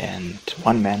 and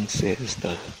one man says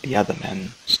the other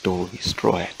man stole his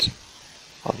straw hat,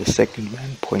 while the second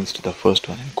man points to the first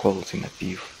one and calls him a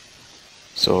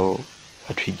thief. So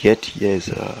what we get here is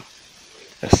a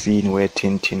scene where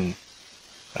Tintin,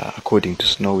 according to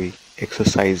Snowy,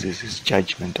 exercises his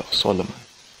judgment of Solomon.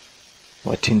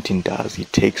 What Tintin does, he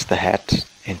takes the hat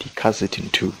and he cuts it in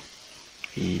two.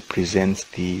 He presents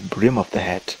the brim of the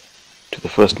hat to the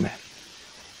first man.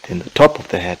 Then the top of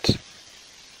the hat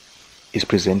is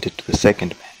presented to the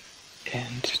second man,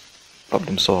 and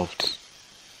problem solved.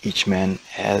 Each man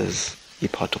has a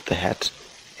part of the hat,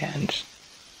 and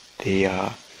they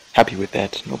are happy with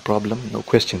that, no problem, no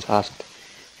questions asked,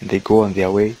 and they go on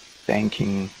their way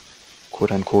thanking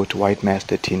quote-unquote White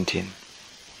Master Tintin.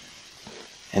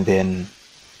 And then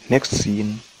next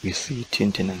scene, we see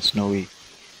Tintin and Snowy.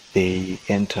 They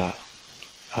enter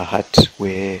a hut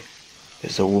where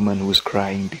there's a woman who's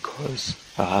crying because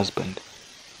her husband,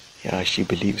 she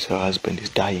believes her husband is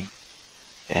dying.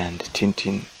 And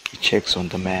Tintin, he checks on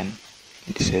the man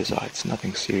and he says, it's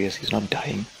nothing serious, he's not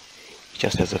dying, he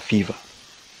just has a fever.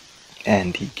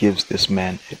 And he gives this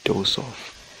man a dose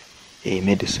of a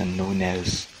medicine known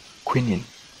as quinine,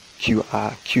 Quinine.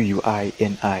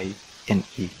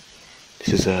 This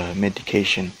is a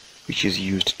medication which is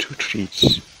used to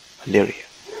treat malaria.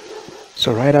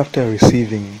 So right after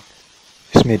receiving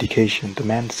this medication, the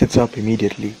man sits up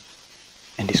immediately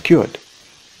and is cured.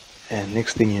 And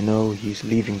next thing you know, he's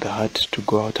leaving the hut to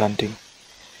go out hunting.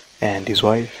 And his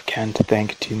wife can't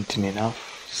thank Tintin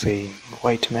enough, saying,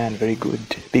 "White man, very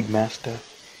good, big master.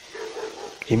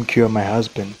 Him cure my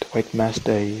husband. White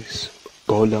master is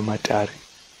Bola Matari."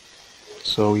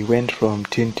 So we went from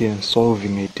Tintin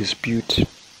solving a dispute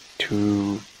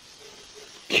to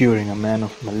curing a man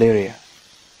of malaria,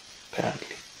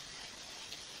 apparently.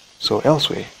 So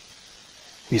elsewhere,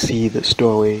 we see the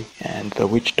stowaway and the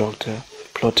witch doctor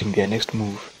plotting their next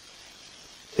move.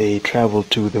 They travel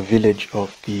to the village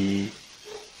of the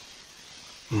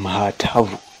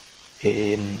Mahatavu,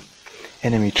 an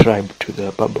enemy tribe to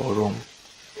the Babaorom.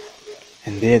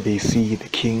 And there they see the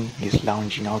king is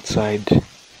lounging outside,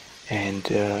 and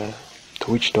the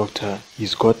witch doctor,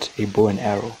 he's got a bow and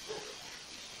arrow.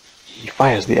 He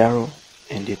fires the arrow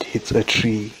and it hits a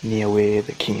tree near where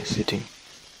the king is sitting,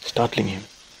 startling him.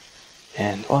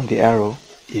 And on the arrow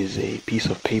is a piece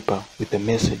of paper with a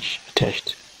message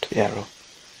attached to the arrow,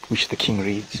 which the king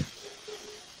reads,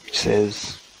 which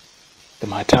says, "The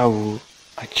Mahatavu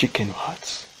are chicken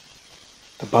hearts.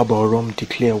 The Babaorom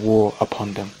declare war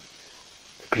upon them.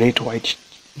 The great white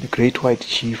the great white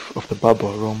chief of the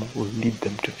Barbaroom will lead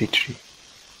them to victory.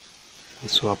 And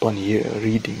so upon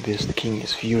reading this, the king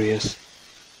is furious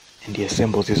and he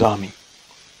assembles his army.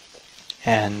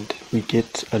 And we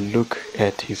get a look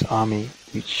at his army,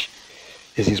 which,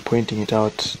 as he's pointing it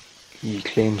out, he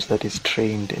claims that it's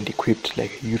trained and equipped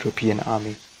like a European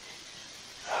army.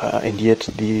 And yet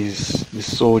these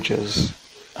soldiers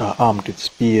are armed with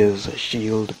spears, a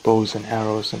shield, bows and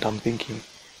arrows, and I'm thinking,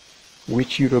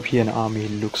 which European army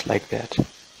looks like that?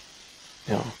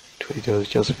 You know, it was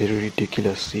just very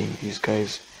ridiculous seeing these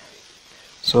guys.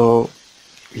 So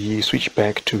we switch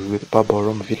back to the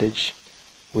Barbaroom village,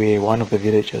 where one of the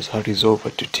villagers hurries over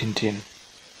to Tintin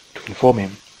to inform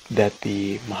him that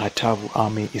the Mahatavu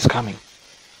army is coming.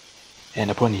 And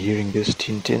upon hearing this,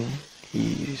 Tintin,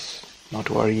 he's not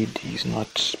worried, he's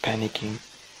not panicking.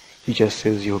 He just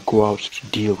says he'll go out to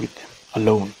deal with them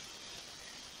alone.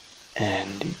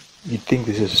 And you'd think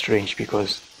this is strange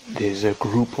because there's a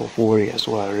group of warriors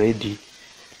who are ready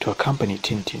to accompany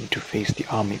Tintin to face the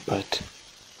army, but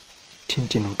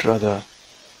Tintin would rather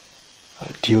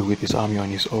deal with his army on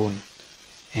his own.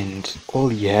 And all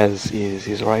he has is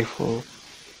his rifle,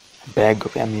 a bag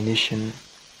of ammunition,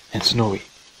 and Snowy.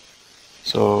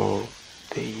 So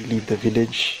they leave the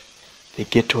village, they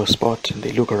get to a spot and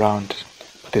they look around,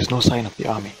 but there's no sign of the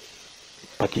army.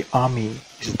 But the army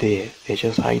is there, they're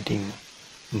just hiding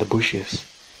in the bushes.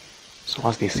 So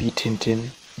once they see Tintin,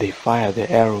 they fire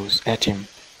their arrows at him,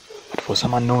 but for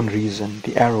some unknown reason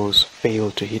the arrows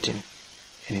fail to hit him,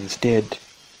 and instead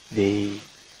they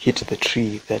hit the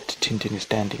tree that Tintin is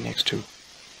standing next to.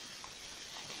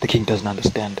 The king doesn't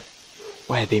understand.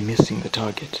 Why are they missing the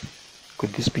target?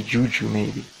 Could this be juju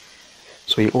maybe?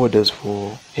 So he orders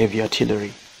for heavy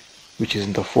artillery, which is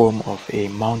in the form of a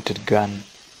mounted gun,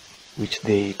 which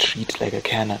they treat like a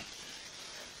cannon.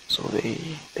 So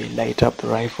they light up the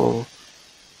rifle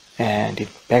and it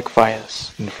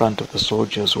backfires in front of the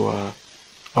soldiers who are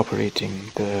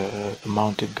operating the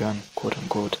mounted gun, quote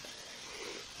unquote.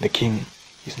 The king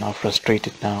is now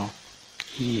frustrated now.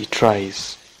 He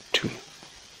tries to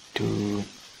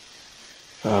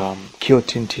kill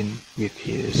Tintin with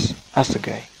his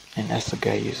assegai. And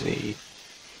assegai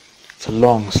it's a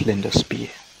long, slender spear.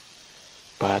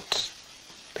 But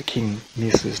the king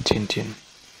misses Tintin.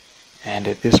 And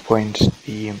at this point,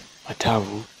 the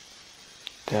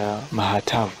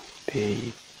Mahatavu,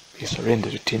 they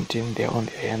surrender to Tintin. They're on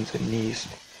their hands and knees.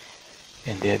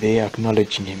 And they're there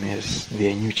acknowledging him as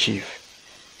their new chief.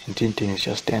 And Tintin is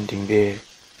just standing there,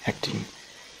 acting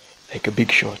like a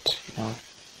big shot, you know,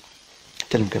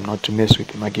 telling them not to mess with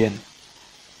him again.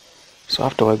 So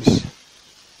afterwards,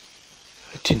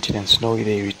 Tintin and Snowy,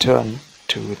 they return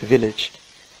to the village.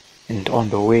 And on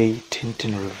the way,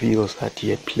 Tintin reveals that he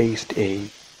had placed a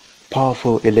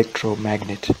powerful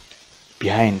electromagnet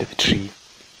behind the tree,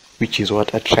 which is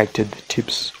what attracted the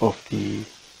tips of the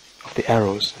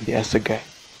arrows and the assegai.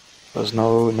 There was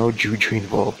no juju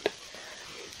involved.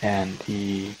 And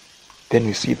then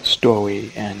we see the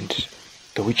stowaway and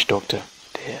the witch doctor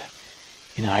there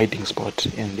in a hiding spot,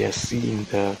 and they're seeing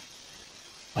the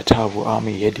Matavu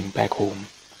army heading back home.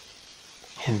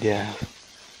 And they're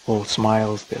all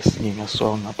smiles, they're singing a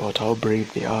song about how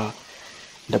brave they are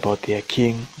and about their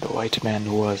king, the white man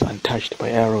who was untouched by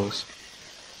arrows.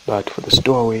 But for the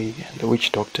stowaway and the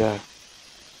witch doctor,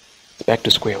 it's back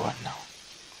to square one now.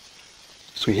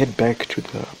 So we head back to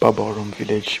the Barbaroom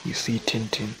village. We see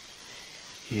Tintin.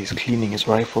 He is cleaning his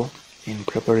rifle in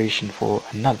preparation for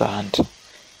another hunt,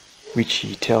 which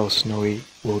he tells Snowy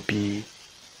will be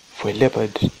for a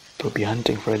leopard. They'll be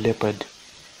hunting for a leopard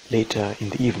later in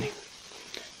the evening.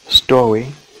 The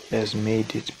stowaway has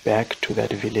made it back to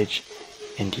that village,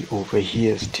 and he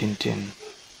overhears Tintin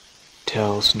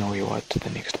tell Snowy what the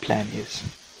next plan is.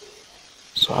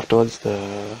 So afterwards,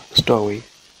 the stowaway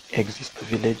exits the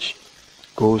village,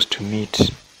 goes to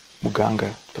meet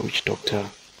Muganga, the witch doctor,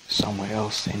 somewhere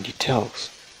else, and he tells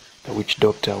the witch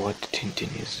doctor what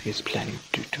Tintin is planning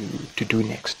to do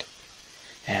next.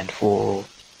 And for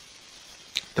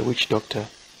the witch doctor,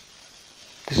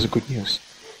 this is good news,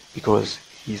 because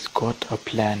he's got a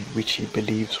plan which he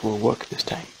believes will work this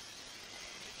time.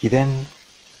 He then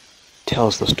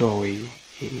tells the stowaway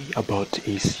about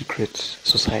a secret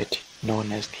society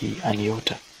known as the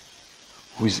Aniota,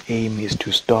 whose aim is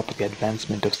to stop the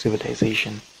advancement of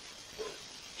civilization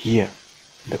here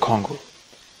in the Congo.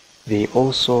 They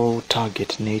also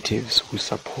target natives who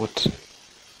support,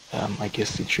 I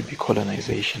guess it should be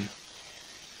colonization.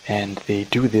 And they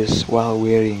do this while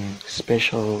wearing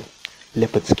special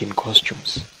leopard skin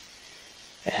costumes.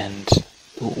 And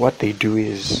what they do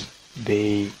is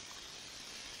they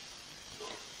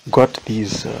got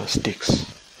these sticks,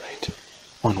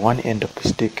 On one end of the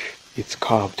stick, it's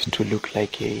carved to look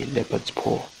like a leopard's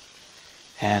paw.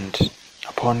 And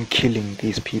upon killing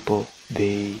these people,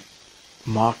 they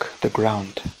mark the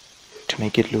ground to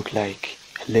make it look like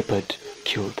a leopard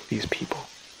killed these people.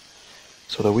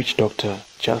 So the witch doctor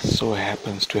just so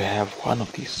happens to have one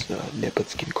of these leopard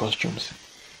skin costumes.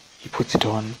 He puts it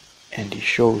on and he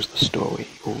shows the stowaway,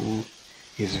 who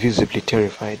is visibly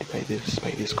terrified by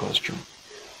this costume.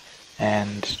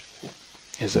 And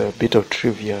as a bit of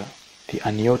trivia, the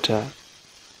Aniota,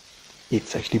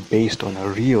 it's actually based on a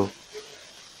real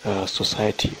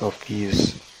society of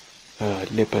these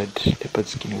leopard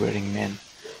skin wearing men.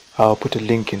 I'll put a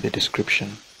link in the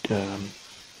description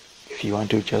if you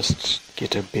want to just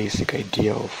get a basic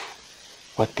idea of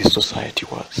what this society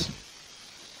was.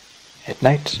 At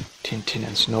night, Tintin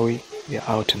and Snowy, they're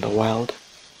out in the wild.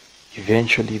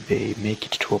 Eventually they make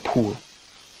it to a pool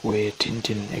where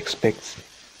Tintin expects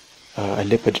a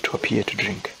leopard to appear to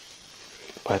drink.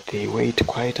 But they wait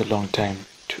quite a long time.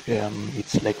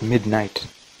 It's like midnight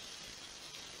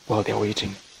while they're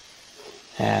waiting.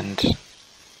 And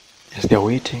as they're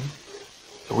waiting,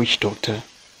 the witch doctor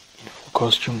in full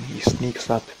costume, he sneaks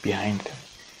up behind them.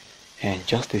 And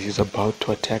just as he's about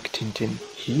to attack Tintin,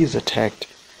 he is attacked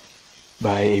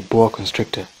by a boa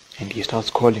constrictor, and he starts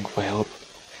calling for help.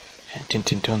 And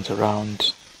Tintin turns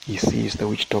around, he sees the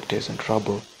witch doctor is in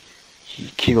trouble.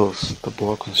 He kills the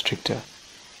boa constrictor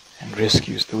and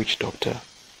rescues the witch doctor.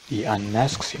 He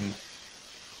unmasks him,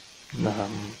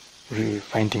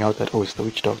 finding out that, oh, it's the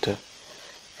witch doctor.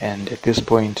 And at this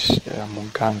point,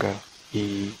 Munganga,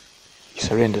 he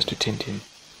surrenders to Tintin,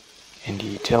 and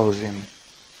he tells him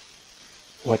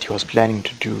what he was planning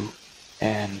to do.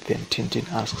 And then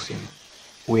Tintin asks him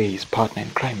where his partner in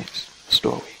crime is, the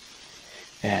stowaway.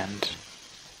 And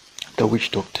the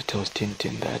witch doctor tells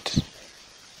Tintin that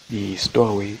the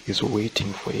stowaway is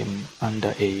waiting for him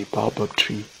under a baobab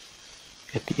tree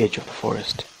at the edge of the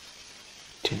forest.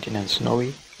 Tintin and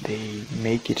Snowy, they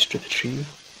make it to the tree,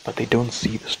 but they don't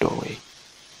see the stowaway.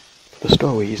 The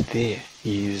stowaway is there.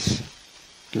 He's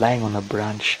lying on a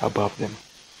branch above them,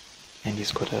 and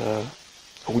he's got a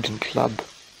wooden club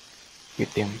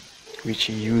with him, which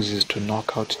he uses to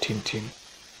knock out Tintin,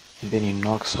 and then he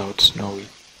knocks out Snowy.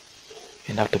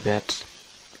 And after that,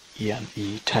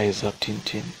 he ties up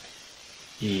Tintin.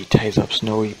 He ties up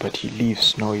Snowy, but he leaves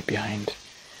Snowy behind.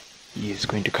 He's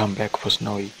going to come back for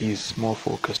Snowy. He's more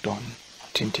focused on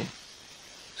Tintin.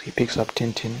 So he picks up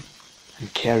Tintin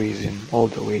and carries him all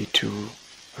the way to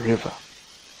a river.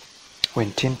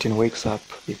 When Tintin wakes up,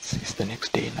 it's the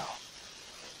next day now.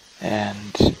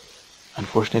 And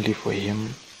unfortunately for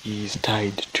him, he's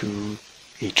tied to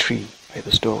a tree by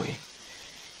the stowaway.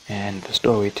 And the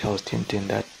stowaway tells Tintin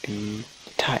that the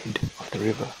tide of the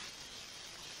river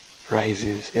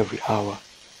rises every hour,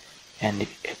 and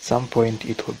at some point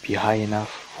it will be high enough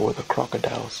for the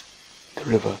crocodiles in the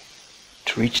river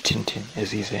to reach Tintin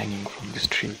as he's hanging from this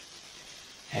tree.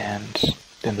 And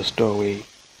then the stowaway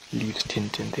leaves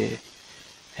Tintin there,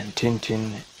 and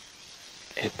Tintin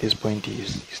at this point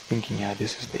is thinking, yeah,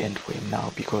 this is the end for him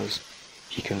now, because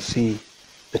he can see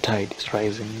the tide is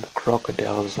rising, the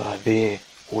crocodiles are there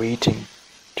waiting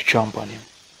to jump on him.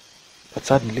 But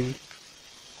suddenly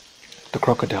the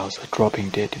crocodiles are dropping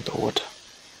dead in the water.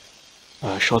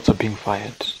 Shots are being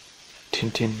fired.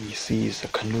 Tintin, he sees a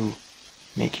canoe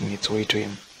making its way to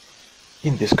him.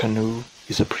 In this canoe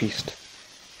is a priest,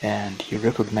 and he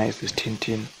recognizes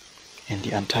Tintin, and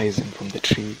he unties him from the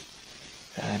tree.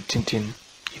 Tintin,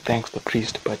 he thanks the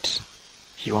priest, but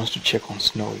he wants to check on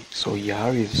Snowy, so he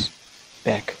hurries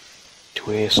back to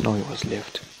where Snowy was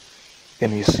left.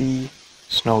 Then we see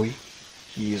Snowy.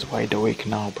 He is wide awake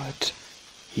now, but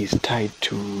he's tied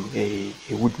to a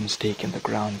wooden stake in the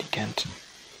ground.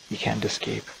 He can't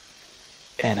escape.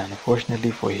 And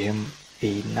unfortunately for him,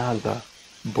 another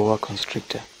boa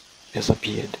constrictor has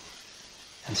appeared.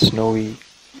 And Snowy,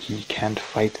 he can't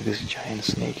fight this giant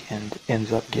snake and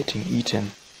ends up getting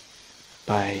eaten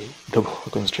by the boa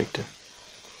constrictor.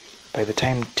 By the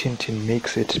time Tintin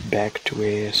makes it back to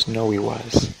where Snowy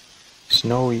was,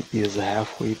 Snowy is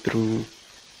halfway through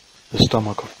the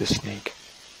stomach of the snake,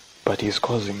 but he's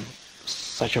causing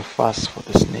such a fuss for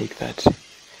the snake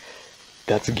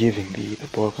that's giving the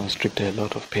boa constrictor a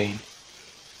lot of pain.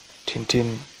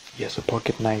 Tintin, he has a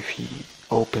pocket knife. He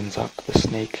opens up the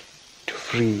snake to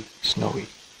free Snowy,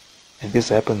 and this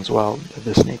happens while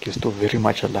the snake is still very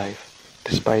much alive,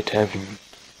 despite having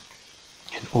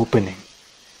an opening.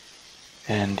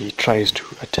 And he tries to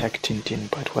attack Tintin,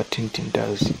 but what Tintin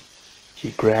does,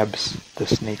 he grabs the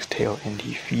snake's tail and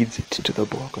he feeds it to the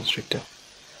boa constrictor.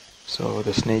 So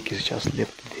the snake is just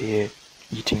left there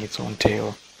eating its own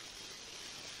tail.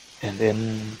 And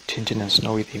then Tintin and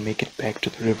Snowy, they make it back to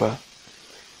the river.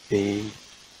 They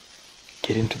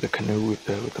get into the canoe with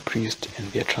the priest,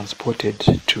 and they are transported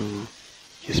to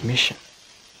his mission.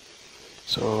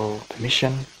 So the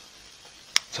mission,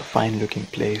 it's a fine looking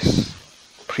place.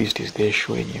 The priest is there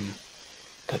showing him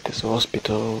that there's a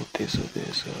hospital, there's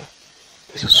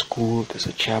a school, there's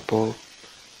a chapel.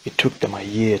 It took them a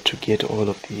year to get all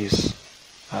of these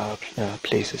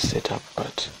places set up,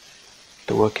 but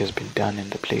the work has been done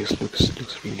and the place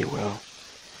looks really well.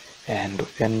 And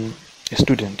then a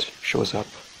student shows up.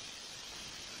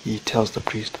 He tells the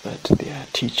priest that their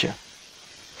teacher,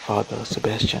 Father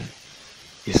Sebastian,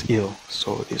 is ill,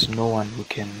 so there's no one who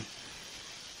can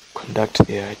conduct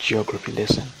their geography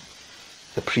lesson.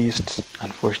 The priest,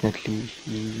 unfortunately,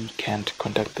 he can't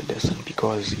conduct the lesson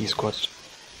because he's got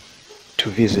to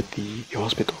visit the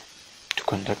hospital to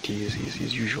conduct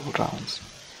his usual rounds.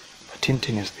 But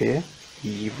Tintin is there.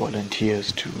 He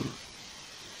volunteers to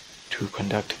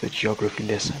conduct the geography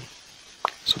lesson.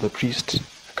 So the priest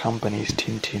accompanies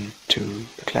Tintin to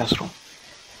the classroom.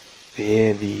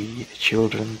 There the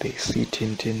children, they see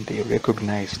Tintin, they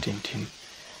recognize Tintin,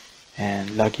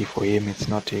 and lucky for him, it's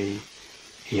not a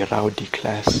rowdy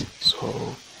class,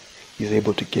 so he's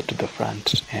able to get to the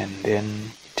front, and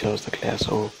then he tells the class,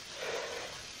 oh,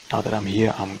 now that I'm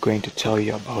here, I'm going to tell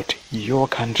you about your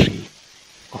country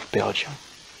of Belgium.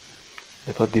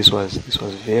 I thought this was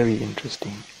very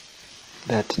interesting,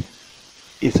 that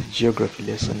it's a geography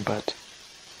lesson, but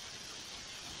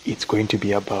it's going to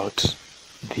be about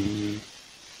the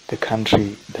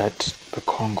country that the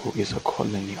Congo is a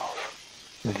colony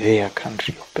of, their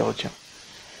country of Belgium.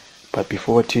 But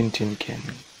before Tintin can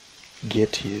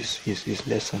get his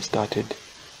lesson started,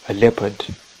 a leopard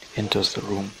enters the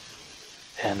room,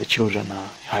 and the children are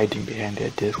hiding behind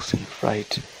their desks in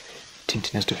fright.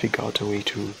 Tintin has to figure out a way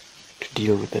to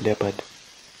deal with the leopard.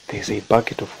 There's a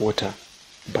bucket of water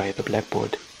by the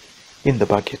blackboard. In the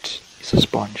bucket is a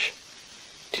sponge.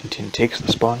 Tintin takes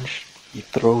the sponge, he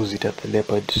throws it at the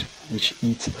leopard, which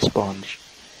eats the sponge,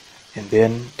 and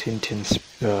then Tintin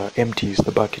empties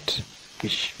the bucket,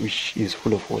 which is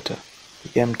full of water.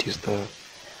 He empties the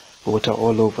water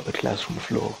all over the classroom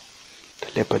floor.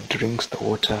 The leopard drinks the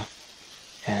water,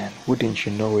 and wouldn't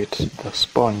you know it, the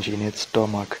sponge in its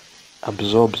stomach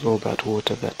absorbs all that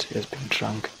water that has been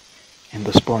drunk, and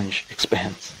the sponge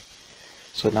expands.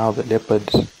 So now the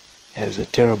leopard has a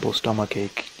terrible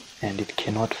stomachache, and it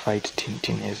cannot fight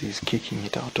Tintin as he's kicking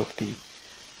it out of the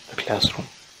classroom.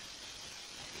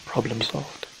 Problem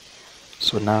solved.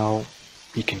 So now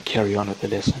he can carry on with the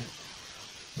lesson.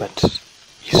 But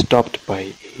he's stopped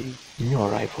by a new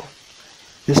arrival.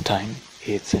 This time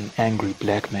it's an angry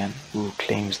black man who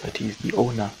claims that he's the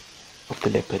owner of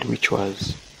the leopard, which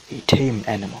was a tame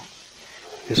animal.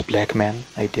 This black man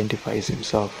identifies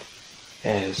himself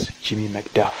as Jimmy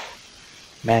Macduff,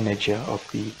 manager of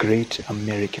the Great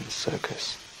American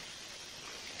Circus.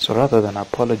 So rather than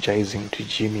apologizing to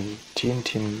Jimmy,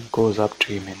 Tintin goes up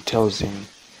to him and tells him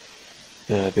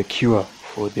the cure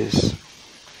for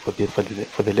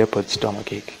the leopard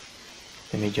stomachache.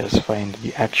 Let me just find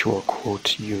the actual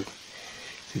quote.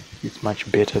 It's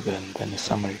much better than a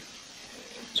summary.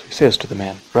 So he says to the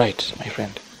man, "Right, my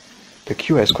friend, the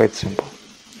cure is quite simple.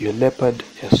 Your leopard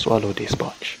has swallowed a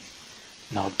sponge.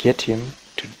 Now get him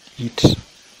to eat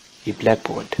a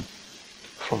blackboard.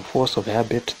 From force of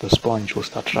habit, the sponge will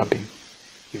start rubbing.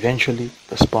 Eventually,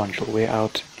 the sponge will wear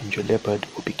out and your leopard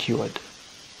will be cured.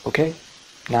 Okay?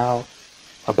 Now,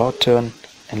 about turn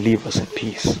and leave us in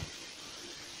peace."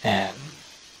 And,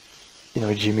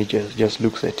 Jimmy just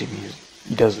looks at him.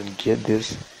 He doesn't get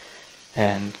this,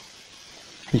 and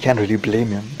he can't really blame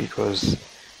him, because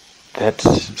that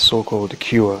so-called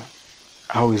cure,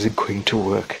 how is it going to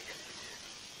work?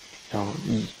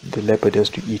 The leopard has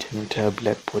to eat an entire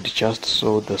blackboard just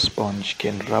so the sponge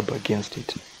can rub against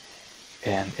it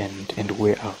and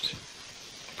wear out.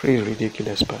 Pretty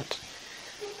ridiculous, but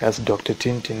that's Dr.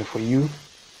 Tintin for you.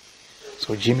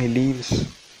 So Jimmy leaves,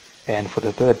 and for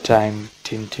the third time,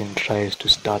 Tintin tries to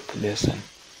start the lesson.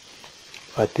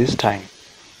 But this time,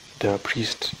 the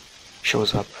priest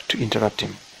shows up to interrupt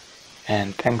him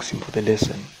and thanks him for the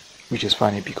lesson, which is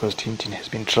funny because Tintin has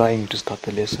been trying to start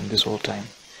the lesson this whole time.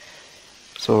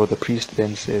 So the priest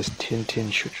then says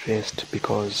Tintin should rest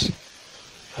because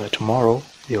tomorrow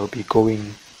they'll be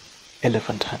going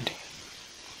elephant hunting.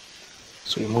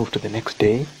 So we move to the next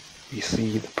day. We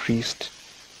see the priest,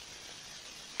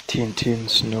 Tintin,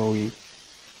 Snowy,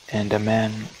 and a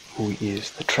man who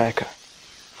is the tracker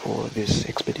for this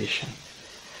expedition.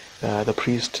 The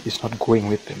priest is not going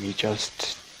with them. He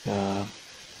just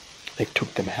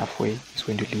took them halfway. He's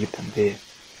going to leave them there.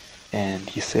 and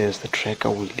he says the tracker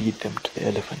will lead them to the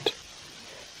elephant.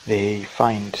 They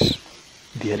find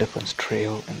the elephant's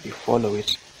trail and they follow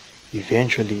it,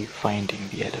 eventually finding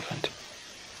the elephant.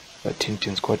 But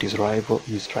Tintin's got his rifle.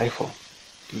 He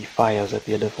fires at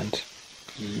the elephant.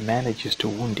 He manages to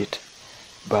wound it,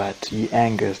 but he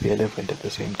angers the elephant at the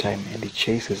same time, and he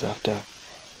chases after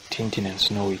Tintin and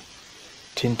Snowy.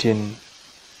 Tintin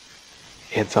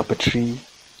heads up a tree.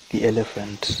 The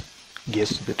elephant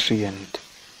gets to the tree and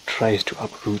tries to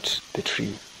uproot the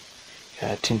tree.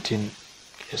 Tintin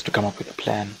has to come up with a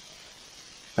plan.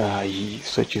 He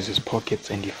searches his pockets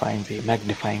and he finds a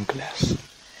magnifying glass.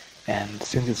 And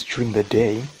since it's during the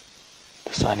day,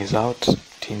 the sun is out,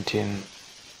 Tintin,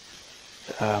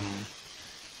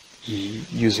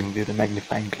 using the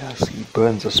magnifying glass, he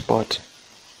burns a spot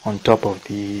on top of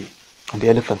the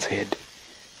elephant's head.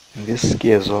 And this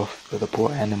scares off the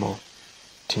poor animal.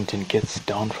 Tintin gets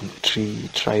down from the tree, he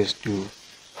tries to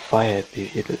fire at the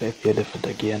elephant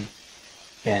again,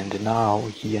 and now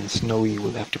he and Snowy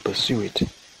will have to pursue it,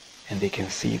 and they can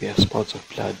see their spots of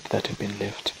blood that have been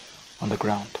left on the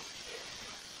ground.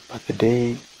 But the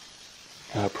day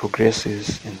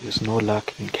progresses and there's no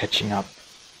luck in catching up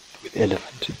with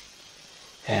elephant,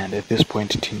 and at this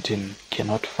point Tintin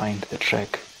cannot find the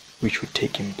track which would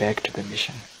take him back to the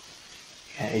mission.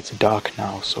 It's dark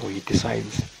now, so he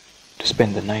decides to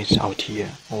spend the night out here,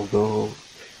 although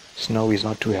Snow is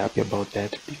not too happy about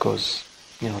that because,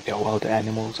 there are wild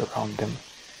animals around them.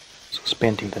 So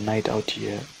spending the night out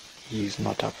here, he's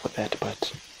not up for that,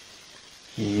 but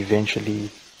he eventually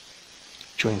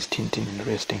joins Tintin in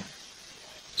resting.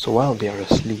 So while they are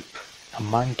asleep, a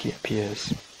monkey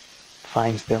appears,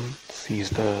 finds them,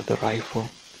 sees the rifle,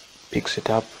 picks it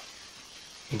up,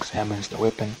 examines the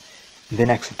weapon, and then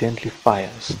accidentally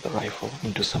fires the rifle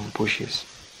into some bushes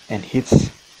and hits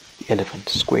the elephant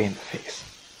square in the face.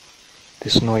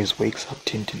 This noise wakes up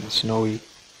Tintin and Snowy.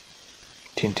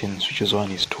 Tintin switches on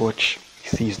his torch. He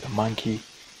sees the monkey,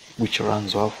 which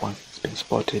runs off once it's been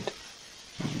spotted.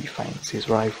 He finds his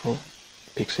rifle,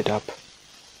 picks it up,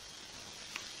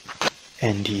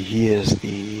 and he hears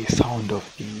the sound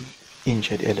of the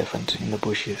injured elephant in the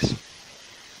bushes.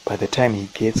 By the time he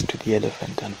gets to the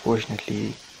elephant,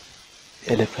 unfortunately,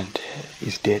 the elephant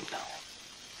is dead now,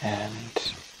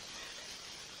 and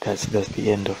that's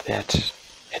the end of that.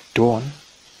 At dawn,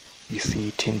 we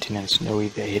see Tintin and Snowy,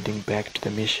 they're heading back to the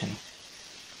mission.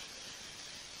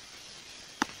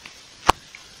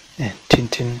 And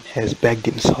Tintin has bagged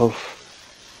himself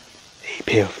a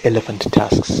pair of elephant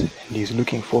tusks, and he's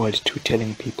looking forward to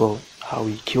telling people how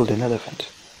he killed an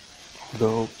elephant.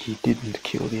 Although he didn't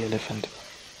kill the elephant,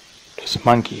 it was a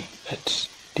monkey that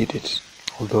did it,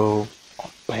 although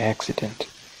by accident.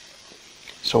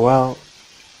 So while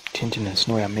Tintin and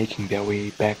Snowy are making their way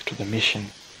back to the mission,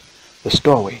 the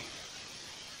stowaway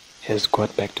has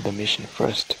got back to the mission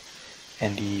first,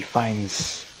 and he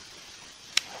finds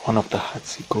one of the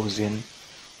huts. He goes in,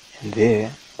 and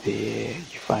there he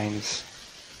finds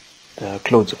the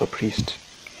clothes of a priest,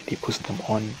 and he puts them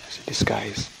on as a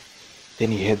disguise.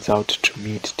 Then he heads out to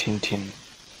meet Tintin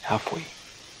halfway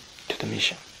to the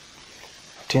mission.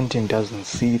 Tintin doesn't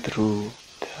see through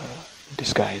the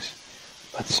disguise,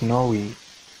 but Snowy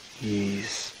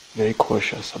is very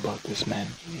cautious about this man.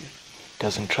 He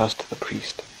doesn't trust the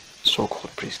priest,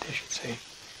 so-called priest I should say.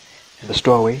 And the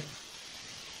stowaway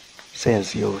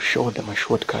says he'll show them a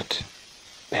shortcut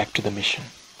back to the mission,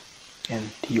 and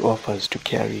he offers to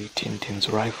carry Tintin's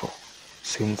rifle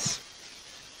since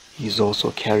he's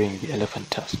also carrying the elephant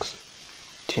tusks.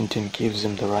 Tintin gives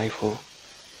him the rifle,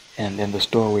 and then the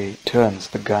stowaway turns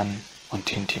the gun on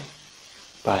Tintin,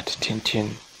 but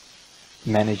Tintin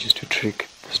manages to trick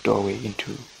the stowaway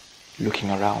into looking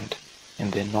around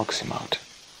and then knocks him out.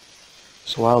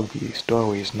 So while the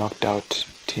stowaway is knocked out,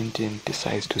 Tintin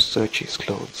decides to search his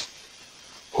clothes,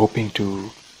 hoping to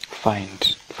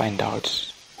find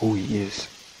out who he is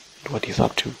and what he's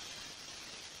up to.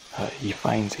 He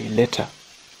finds a letter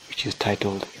which is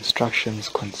titled Instructions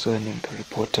Concerning the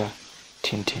Reporter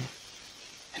Tintin,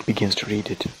 and begins to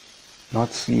read it,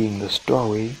 not seeing the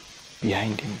stowaway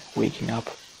behind him waking up,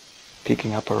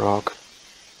 picking up a rock,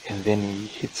 and then he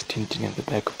hits Tintin in the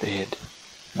back of the head,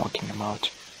 knocking him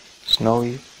out.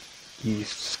 Snowy, he's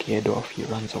scared off, he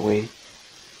runs away,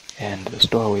 and the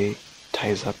stowaway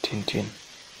ties up Tintin,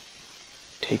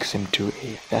 takes him to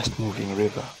a fast-moving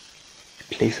river,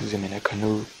 places him in a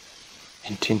canoe,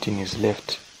 and Tintin is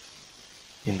left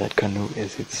in that canoe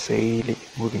as it's sailing,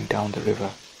 moving down the river,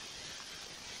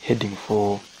 heading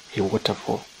for a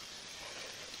waterfall.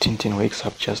 Tintin wakes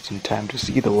up just in time to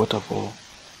see the waterfall,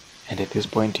 and at this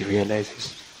point he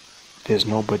realizes there's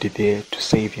nobody there to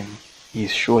save him he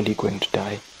is surely going to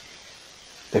die.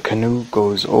 The canoe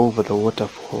goes over the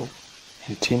waterfall,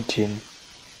 and Tintin,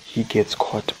 he gets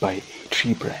caught by a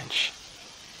tree branch,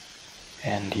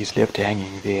 and he's left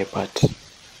hanging there, but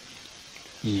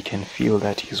he can feel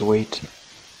that his weight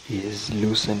is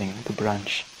loosening the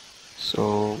branch.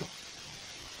 So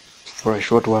for a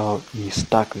short while he's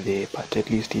stuck there, but at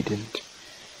least he didn't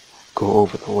go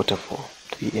over the waterfall,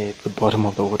 to the bottom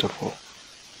of the waterfall.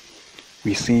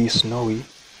 We see Snowy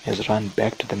has run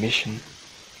back to the mission.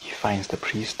 He finds the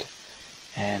priest,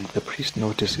 and the priest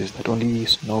notices that only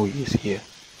Snowy is here,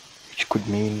 which could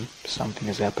mean something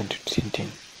has happened to Tintin.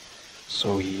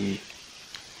 So he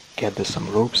gathers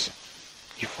some ropes,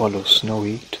 he follows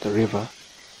Snowy to the river,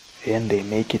 then they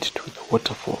make it to the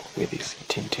waterfall where they see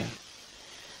Tintin.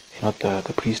 And what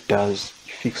the priest does,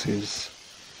 he fixes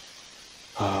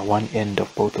one end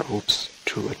of both ropes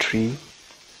to a tree,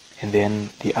 and then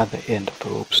the other end of the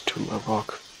ropes to a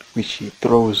rock, which he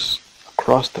throws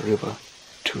across the river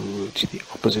to the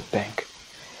opposite bank.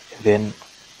 And then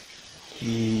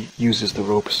he uses the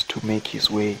ropes to make his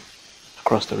way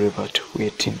across the river to where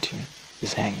Tintin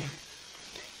is hanging.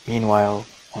 Meanwhile,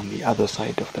 on the other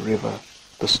side of the river,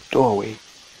 the stowaway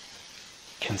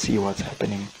can see what's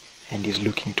happening and is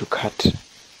looking to cut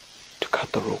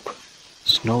the rope.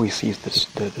 Snowy sees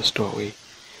the stowaway,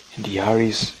 and he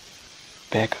hurries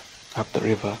back up the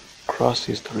river,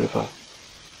 crosses the river,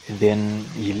 and then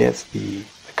he lets the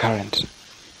current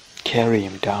carry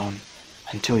him down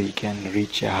until he can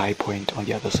reach a high point on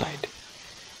the other side.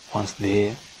 Once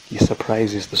there, he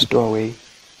surprises the stowaway,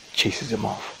 chases him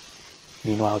off.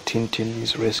 Meanwhile, Tintin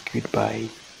is rescued by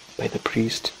the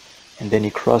priest, and then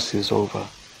he crosses over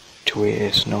to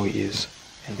where Snowy is,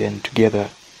 and then together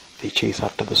they chase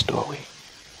after the stowaway.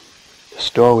 The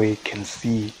stowaway can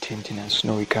see Tintin and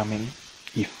Snowy coming.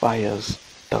 He fires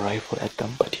the rifle at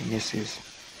them, but he misses.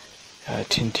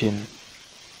 Tintin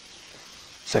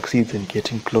succeeds in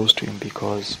getting close to him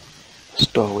because the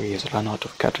stowaway has run out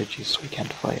of cartridges, so he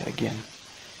can't fire again.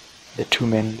 The two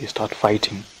men, they start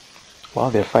fighting. While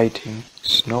they're fighting,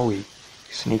 Snowy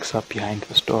sneaks up behind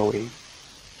the stowaway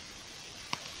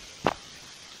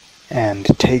and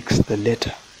takes the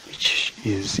letter which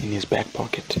is in his back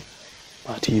pocket,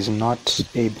 but he is not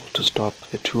able to stop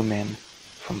the two men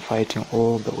from fighting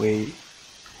all the way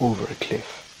over a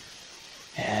cliff.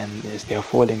 And as they are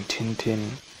falling,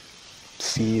 Tintin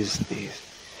sees these.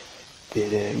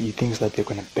 He thinks that they're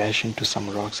going to bash into some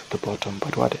rocks at the bottom,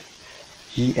 but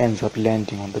he ends up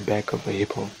landing on the back of a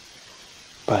hippo.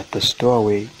 But the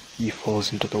stowaway, he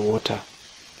falls into the water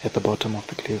at the bottom of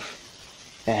the cliff,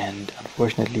 and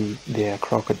unfortunately there are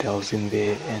crocodiles in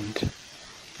there, and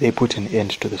they put an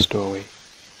end to the stowaway.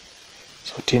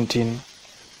 So Tintin,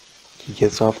 he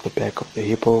gets off the back of the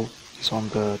hippo. He's on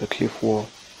the cliff wall,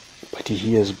 but he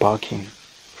hears barking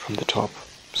from the top.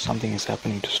 Something is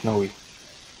happening to Snowy.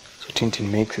 So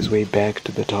Tintin makes his way back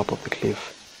to the top of the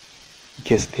cliff. He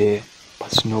gets there,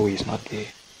 but Snowy is not there.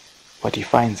 What he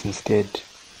finds instead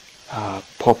are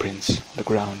paw prints on the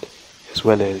ground, as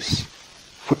well as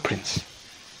footprints.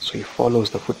 So he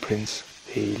follows the footprints.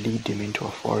 They lead him into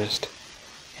a forest,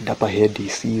 and up ahead he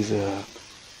sees a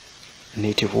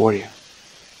native warrior.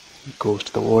 He goes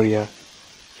to the warrior.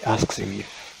 He asks him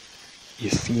if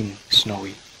he's seen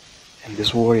Snowy, and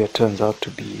this warrior turns out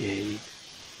to be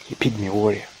a pygmy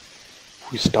warrior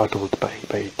who is startled by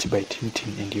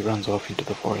Tintin, and he runs off into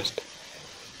the forest.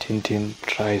 Tintin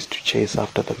tries to chase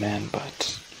after the man,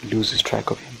 but loses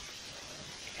track of him,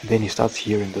 and then he starts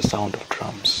hearing the sound of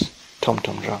drums,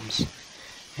 tom-tom drums,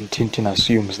 and Tintin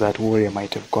assumes that warrior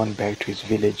might have gone back to his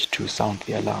village to sound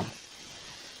the alarm.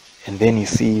 And then he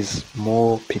sees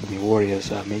more pygmy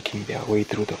warriors are making their way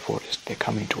through the forest. They're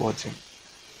coming towards him,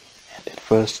 and at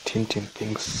first Tintin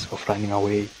thinks of running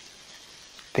away.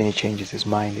 Then he changes his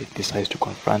mind and decides to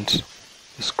confront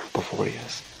this group of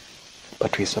warriors.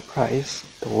 But to his surprise,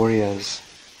 the warriors,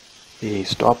 they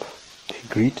stop, they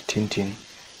greet Tintin,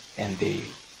 and they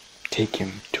take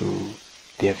him to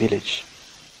their village.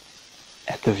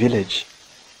 At the village,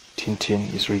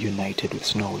 Tintin is reunited with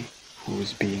Snowy, who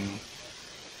is being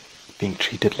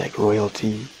treated like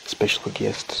royalty, special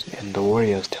guest, and the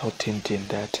warriors tell Tintin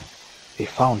that they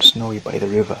found Snowy by the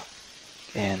river,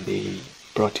 and they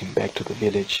brought him back to the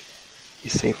village.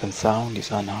 He's safe and sound,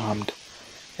 he's unharmed,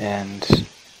 and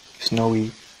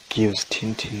Snowy gives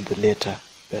Tintin the letter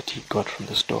that he got from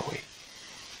the stowaway.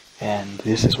 And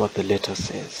this is what the letter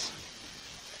says.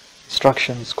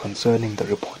 Instructions concerning the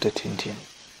reporter Tintin.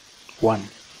 1.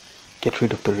 Get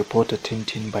rid of the reporter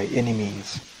Tintin by any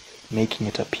means, making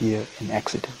it appear an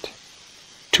accident.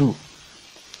 2.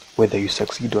 Whether you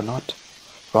succeed or not,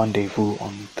 rendezvous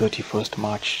on 31st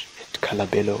March at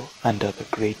Calabello under the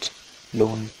great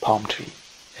lone palm tree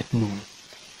at noon.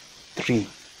 3.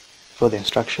 Further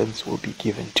instructions will be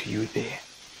given to you there,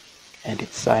 and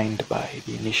it's signed by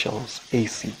the initials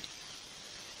AC.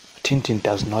 Tintin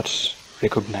does not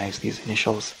recognize these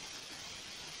initials.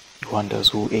 He wonders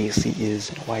who AC is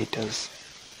and why does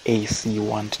AC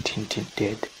want Tintin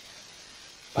dead.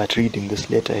 But reading this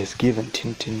letter has given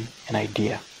Tintin an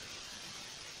idea.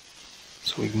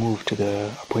 So we move to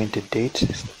the appointed date.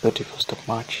 It's the 31st of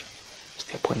March. It's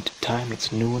the appointed time.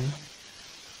 It's noon.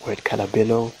 We're at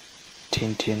Calabello.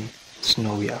 Tintin and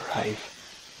Snowy arrive.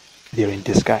 They're in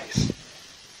disguise.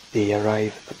 They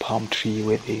arrive at the palm tree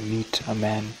where they meet a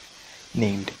man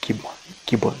named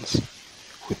Gibbons,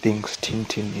 who thinks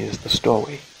Tintin is the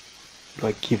stowaway.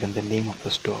 Like, given the name of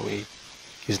the stowaway,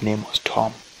 his name was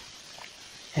Tom.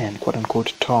 And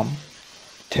quote-unquote Tom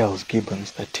tells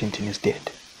Gibbons that Tintin is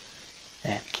dead.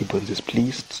 And Gibbons is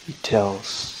pleased. He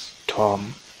tells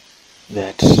Tom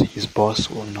that his boss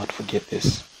will not forget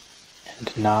this.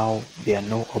 And now there are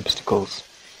no obstacles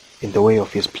in the way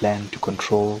of his plan to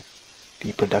control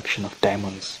the production of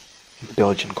diamonds in the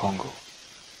Belgian Congo.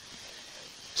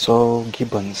 So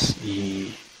Gibbons,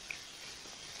 he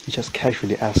just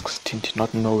casually asks Tintin,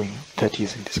 not knowing that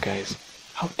he's in disguise,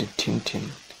 how did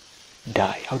Tintin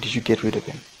die? How did you get rid of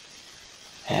him?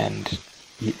 And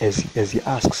as he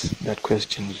asks that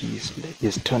question,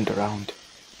 he's turned around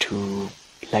to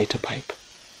light a pipe.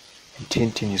 And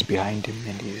Tintin is behind him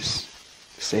and he's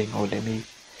saying, oh, let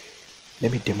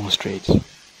me demonstrate.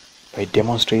 By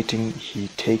demonstrating, he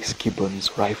takes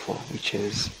Gibbons' rifle, which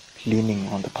is leaning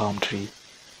on the palm tree,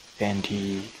 and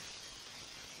he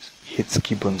hits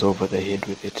Gibbons over the head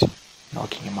with it,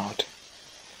 knocking him out.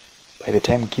 By the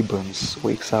time Gibbons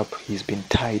wakes up, he's been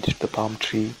tied to the palm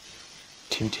tree.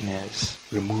 Tintin has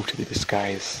removed the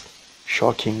disguise,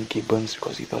 shocking Gibbons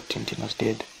because he thought Tintin was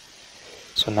dead.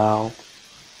 So now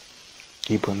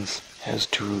Gibbons has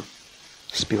to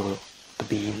spill the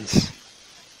beans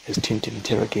as Tintin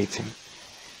interrogates him.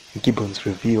 Gibbons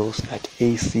reveals that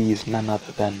AC is none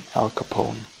other than Al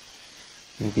Capone.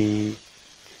 In the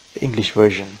English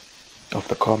version of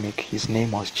the comic, his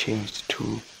name was changed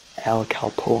to Al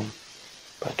Capone,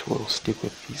 but we'll stick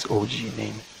with his OG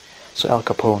name. So Al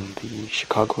Capone, the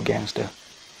Chicago gangster,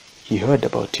 he heard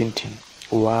about Tintin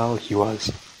while he was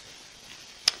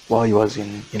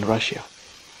in Russia,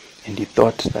 and he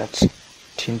thought that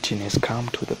Tintin has come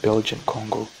to the Belgian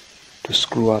Congo to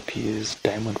screw up his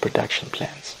diamond production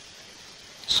plans.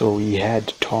 So he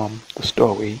had Tom, the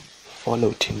stowaway,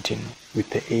 follow Tintin with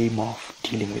the aim of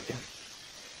dealing with him.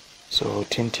 So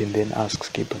Tintin then asks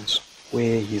Gibbons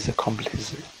where his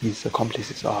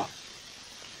accomplices are,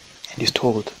 and he's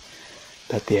told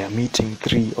that they are meeting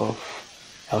 3 of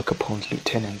Al Capone's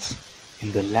lieutenants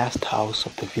in the last house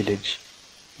of the village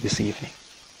this evening.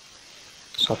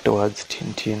 So afterwards,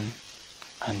 Tintin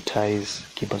unties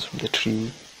Gibbons from the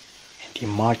tree and he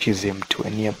marches him to a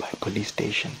nearby police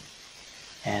station.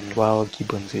 And while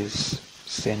Gibbons is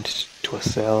sent to a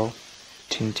cell,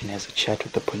 Tintin has a chat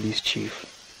with the police chief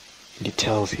and he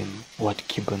tells him what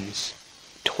Gibbons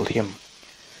told him.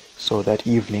 So that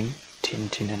evening,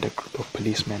 Tintin and a group of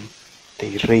policemen,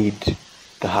 they raid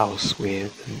the house where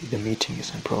the meeting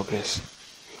is in progress.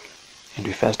 And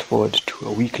we fast forward to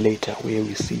a week later where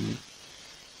we see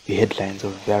the headlines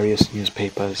of various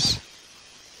newspapers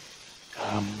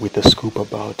with a scoop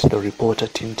about the reporter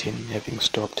Tintin having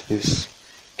stopped this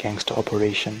gangster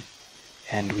operation.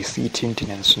 And we see Tintin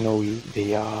and Snowy,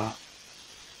 they are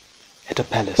at a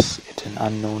palace at an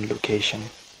unknown location.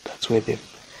 That's where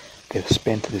they've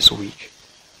spent this week.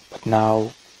 But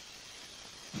now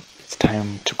it's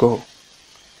time to go.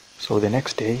 So the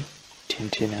next day,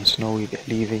 Tintin and Snowy, they're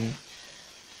leaving.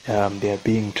 They are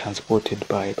being transported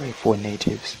by 4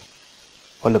 natives.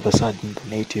 All of a sudden, the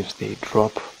natives, they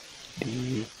drop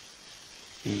the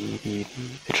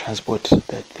transport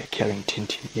that they're carrying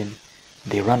Tintin in.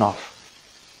 They run off.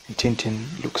 And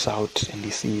Tintin looks out and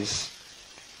he sees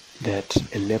that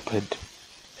a leopard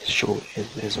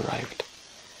has arrived.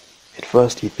 At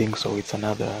first he thinks, oh, it's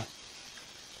another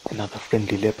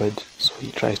friendly leopard, so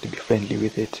he tries to be friendly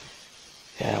with it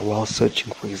while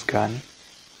searching for his gun.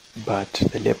 But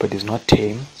the leopard is not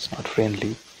tame, it's not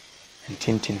friendly, and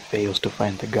Tintin fails to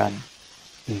find the gun.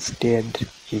 Instead,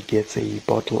 he gets a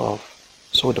bottle of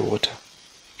soda water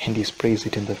and he sprays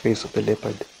it in the face of the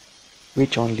leopard,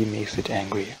 which only makes it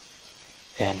angrier.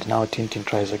 And now Tintin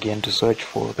tries again to search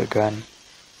for the gun.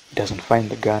 He doesn't find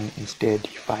the gun. Instead,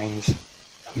 he finds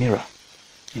a mirror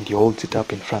and he holds it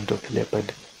up in front of the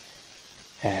leopard.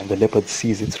 And the leopard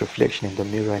sees its reflection in the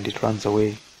mirror and it runs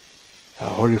away,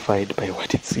 horrified by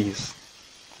what it sees.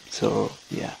 So,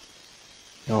 yeah,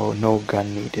 no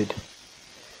gun needed.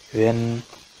 Then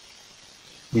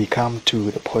we come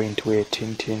to the point where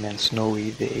Tintin and Snowy,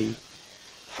 they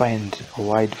find a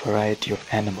wide variety of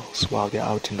animals while they're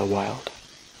out in the wild.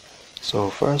 So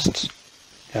first,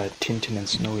 Tintin and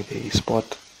Snowy, they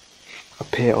spot a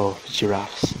pair of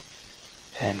giraffes,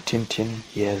 and Tintin,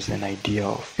 he has an idea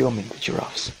of filming the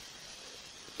giraffes,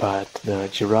 but the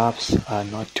giraffes are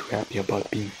not too happy about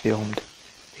being filmed.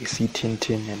 They see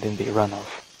Tintin and then they run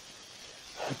off.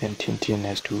 Then Tintin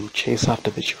has to chase after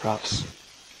the giraffes,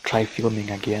 try filming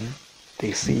again.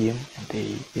 They see him and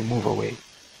they move away.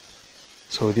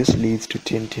 So this leads to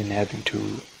Tintin having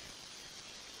to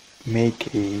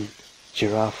make a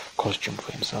giraffe costume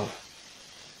for himself.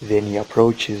 Then he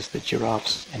approaches the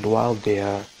giraffes, and while they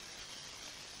are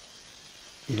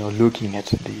looking at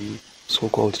the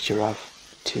so-called giraffe,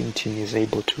 Tintin is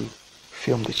able to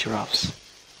film the giraffes,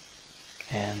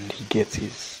 and he gets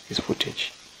his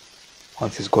footage.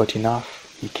 Once he's got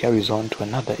enough, he carries on to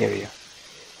another area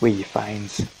where he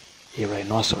finds a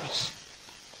rhinoceros.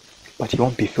 But he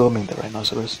won't be filming the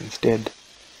rhinoceros. Instead,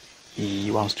 he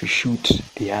wants to shoot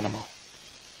the animal.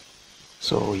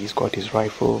 So he's got his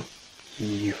rifle,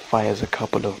 he fires a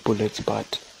couple of bullets,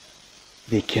 but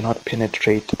they cannot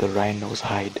penetrate the rhino's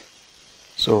hide.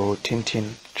 So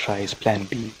Tintin tries plan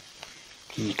B.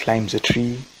 He climbs a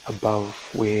tree above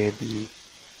where the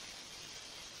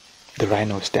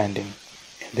rhino is standing.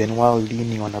 And then while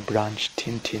leaning on a branch,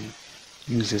 Tintin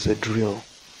uses a drill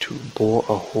to bore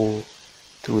a hole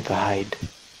through the hide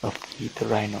of the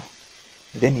rhino.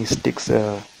 Then he sticks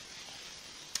a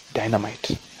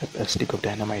stick of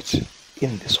dynamite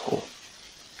in this hole.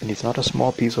 And it's not a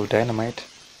small piece of dynamite,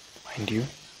 mind you.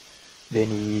 Then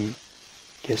he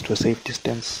gets to a safe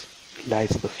distance,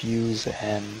 lights the fuse,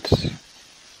 and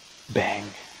bang.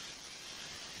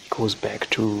 He goes back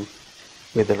to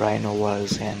where the rhino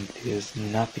was, and there's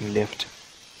nothing left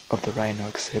of the rhino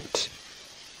except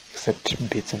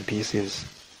bits and pieces.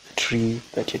 The tree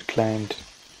that he had climbed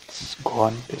is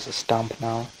gone. There's a stump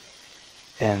now,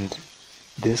 and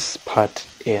this part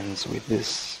ends with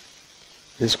this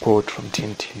quote from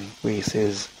Tintin where he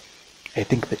says, "I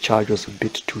think the charge was a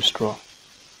bit too strong."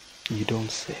 You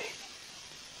don't say.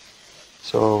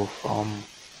 So from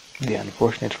the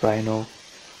unfortunate rhino,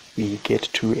 we get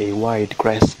to a wide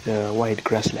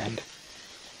grassland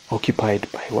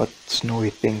occupied by what Snowy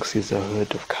thinks is a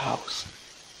herd of cows.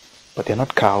 But they're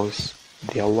not cows,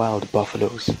 they are wild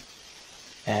buffaloes.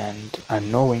 And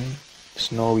unknowing,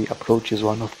 Snowy approaches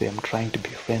one of them, trying to be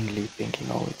friendly, thinking,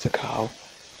 oh, it's a cow,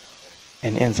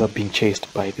 and ends up being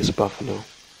chased by this buffalo.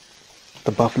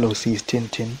 The buffalo sees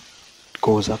Tintin,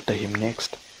 goes after him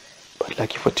next, but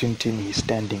lucky for Tintin, he's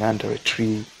standing under a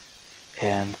tree,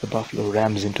 and the buffalo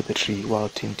rams into the tree while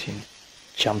Tintin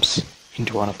jumps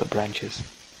into one of the branches.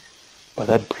 But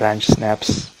that branch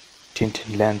snaps,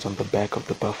 Tintin lands on the back of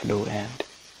the buffalo, and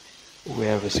we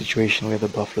have a situation where the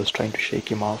buffalo is trying to shake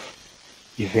him off,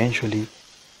 eventually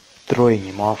throwing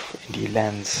him off, and he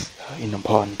lands in a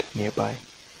pond nearby.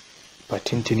 But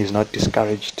Tintin is not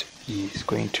discouraged. He's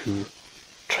going to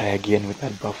try again with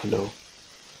that buffalo.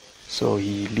 So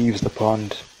he leaves the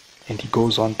pond and he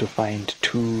goes on to find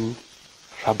 2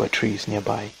 rubber trees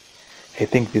nearby. I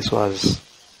think this was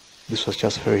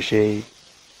just Hergé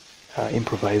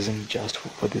improvising just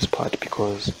for this part,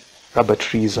 because rubber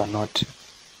trees are not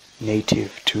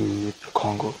native to the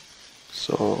Congo.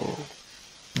 So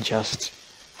just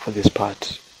for this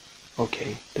part,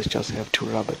 okay, let's just have 2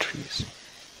 rubber trees.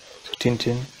 So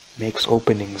Tintin makes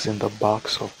openings in the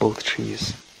barks of both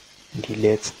trees, and he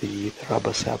lets the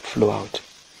rubber sap flow out.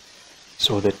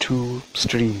 So the 2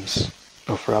 streams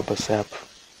of rubber sap,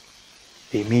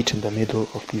 they meet in the middle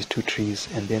of these 2 trees,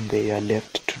 and then they are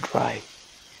left to dry.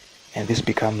 And this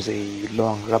becomes a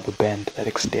long rubber band that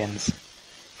extends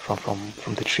from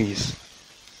the trees.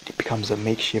 It becomes a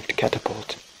makeshift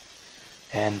catapult.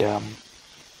 And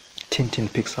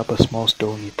Tintin picks up a small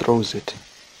stone, he throws it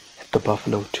at the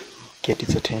buffalo to get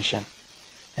its attention.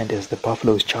 And as the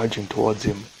buffalo is charging towards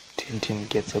him, Tintin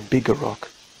gets a bigger rock,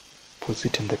 puts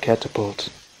it in the catapult,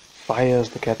 fires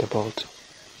the catapult,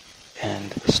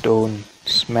 and the stone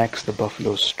smacks the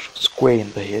buffalo square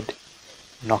in the head,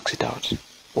 knocks it out,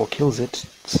 or kills it.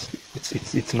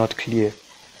 It's not clear,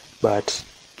 but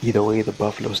either way the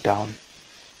buffalo's down,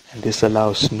 and this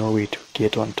allows Snowy to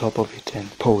get on top of it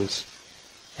and pose.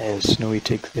 As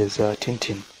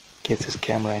Tintin gets his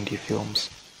camera and he films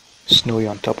Snowy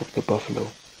on top of the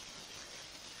buffalo.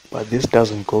 But this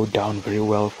doesn't go down very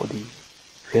well for the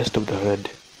rest of the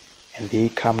herd, and they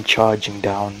come charging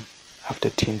down after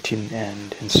Tintin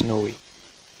and Snowy.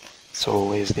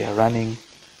 So as they are running,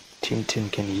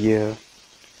 Tintin can hear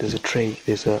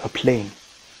there's a plane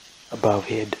above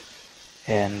head,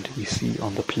 and we see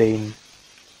on the plane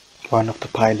one of the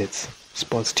pilots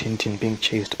spots Tintin being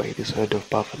chased by this herd of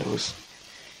buffaloes,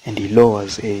 and he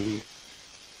lowers a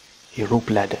rope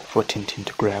ladder for Tintin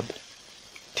to grab.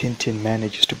 Tintin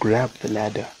manages to grab the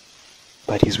ladder,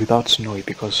 but he's without Snowy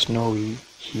because Snowy,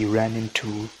 he ran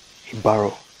into a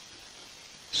burrow.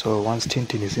 So once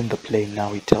Tintin is in the plane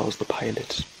now, he tells the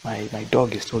pilot, my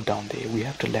dog is still down there, we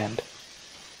have to land.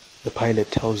 The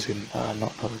pilot tells him,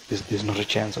 no, there's not a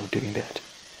chance of doing that.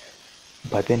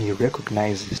 But then he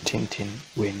recognizes Tintin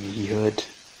when he heard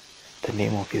the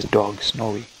name of his dog,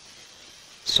 Snowy.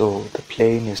 So the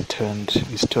plane is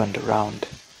turned around.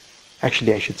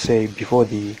 Actually, I should say, before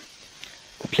the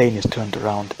plane is turned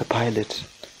around, the pilot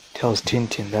tells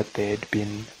Tintin that there had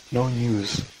been no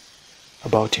news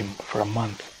about him for a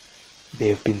month. They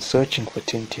have been searching for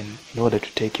Tintin in order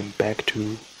to take him back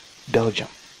to Belgium.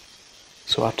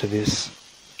 So after this,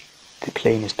 the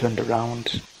plane is turned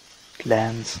around,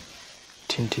 lands.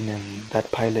 Tintin and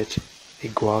that pilot, they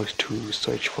go out to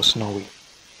search for Snowy.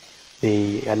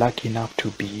 They are lucky enough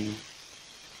to be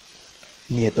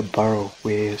near the burrow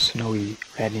where Snowy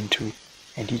ran into,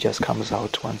 and he just comes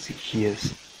out once he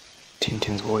hears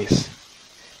Tintin's voice.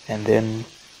 And then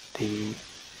they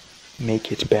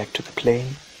make it back to the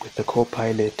plane with the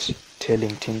co-pilot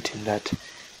telling Tintin that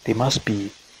there must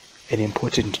be an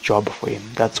important job for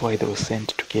him. That's why they were sent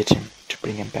to get him, to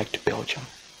bring him back to Belgium.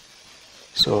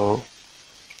 So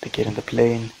they get in the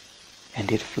plane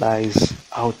and it flies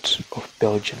out of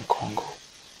Belgian Congo,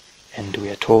 and we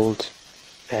are told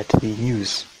that the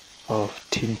news of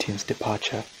Tintin's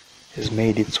departure has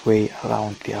made its way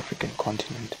around the African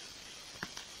continent,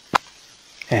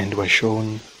 and we're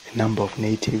shown a number of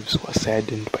natives who are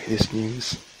saddened by this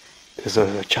news. There's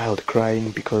a child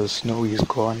crying because Snowy is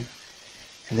gone,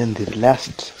 and then the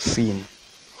last scene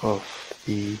of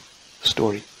the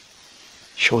story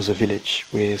shows a village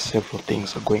where several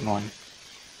things are going on.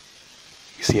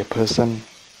 You see a person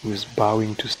who is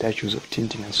bowing to statues of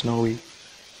Tintin and Snowy.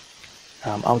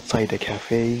 Outside a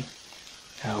cafe,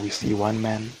 we see one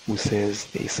man who says,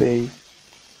 they say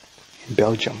in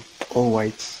Belgium, all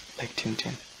whites like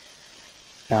Tintin.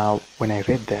 Now, when I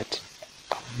read that,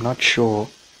 I'm not sure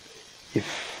if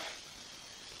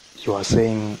you are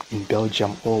saying in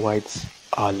Belgium all whites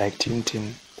are like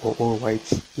Tintin or all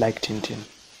whites like Tintin.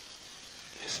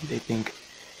 They think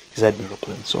he's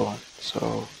admirable and so on.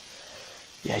 So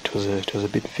yeah, it was a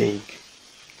bit vague.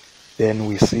 Then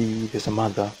we see there's a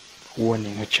mother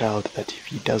warning her child that if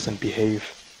he doesn't behave,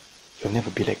 he'll never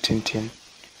be like Tintin.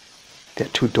 There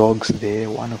are two dogs there.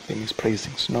 One of them is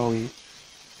praising Snowy.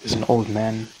 There's an old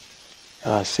man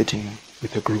sitting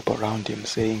with a group around him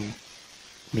saying,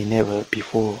 "Me never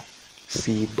before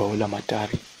see Baula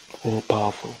Matari, all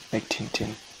powerful like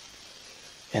Tintin."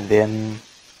 And then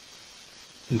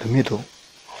in the middle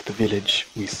of the village,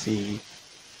 we see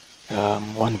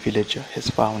one villager has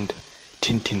found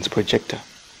Tintin's projector,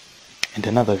 and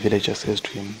another villager says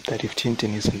to him that if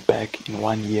Tintin isn't back in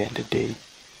 1 year and a day,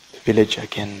 the villager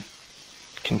can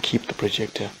keep the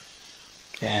projector.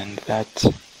 And that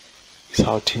is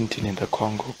how Tintin in the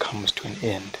Congo comes to an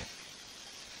end.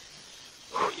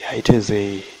 Yeah, it is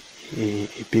a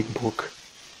big book.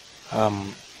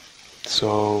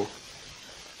 So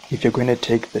if you're going to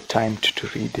take the time to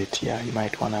read it, yeah, you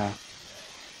might want to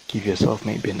give yourself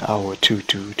maybe an hour or two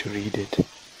to read it.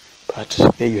 But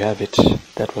there you have it.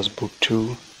 That was book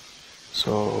 2.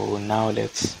 So now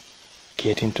let's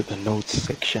get into the notes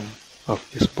section of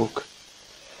this book.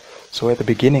 So at the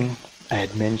beginning, I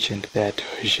had mentioned that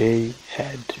Hergé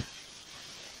had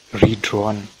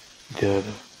redrawn the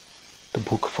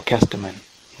book for Casterman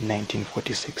in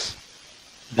 1946.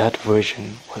 That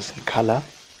version was in color,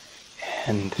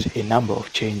 and a number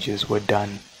of changes were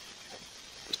done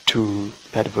to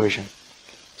that version.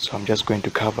 So I'm just going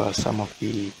to cover some of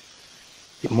the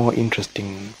more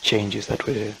interesting changes that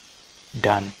were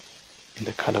done in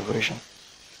the color version.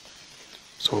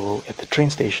 So at the train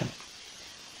station,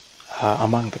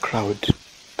 among the crowd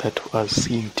that was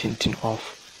seeing Tintin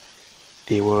off,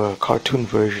 there were cartoon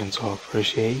versions of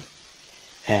Hergé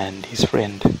and his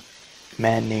friend, a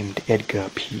man named Edgar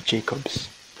P. Jacobs.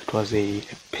 That was a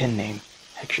pen name,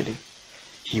 actually.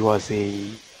 He was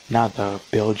another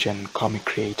Belgian comic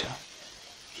creator.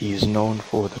 He is known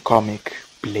for the comic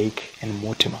Blake and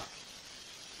Mortimer.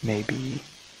 Maybe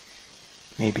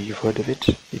you've heard of it.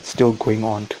 It's still going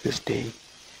on to this day.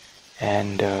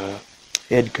 And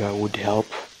Edgar would help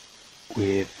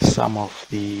with some of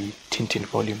the Tintin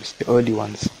volumes. The early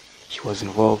ones, he was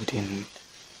involved in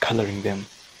coloring them,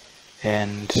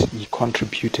 and he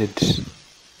contributed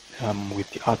with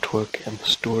the artwork and the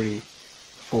story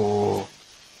for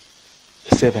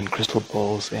 7 Crystal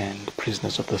Balls and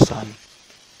Prisoners of the Sun,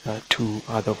 2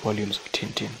 other volumes of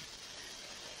Tintin.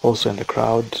 Also in the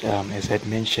crowd, as I had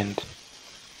mentioned,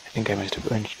 I think I must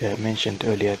have mentioned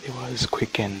earlier, there was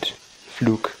Quick and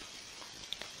Fluke,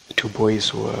 the 2 boys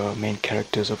who were main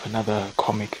characters of another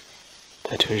comic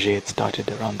that Hergé had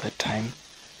started around that time.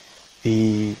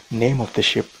 The name of the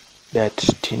ship that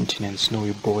Tintin and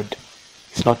Snowy board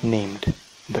is not named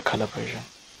in the color version.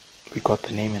 We got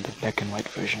the name in the black and white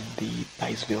version, the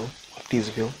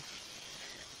Thysville.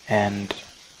 And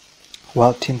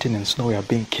while Tintin and Snowy are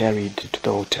being carried to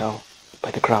the hotel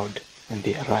by the crowd when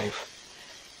they arrive,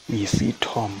 we see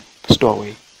Tom, the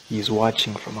stowaway. He is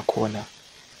watching from a corner,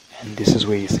 and this is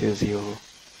where he says he'll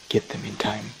get them in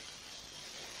time.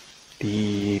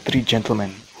 The 3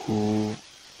 gentlemen who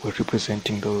were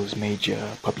representing those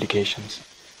major publications,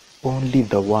 only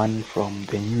the one from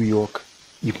the New York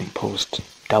Evening Post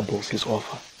doubles his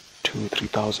offer to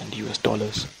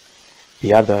 $3,000.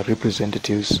 The other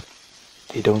representatives,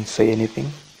 they don't say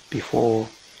anything before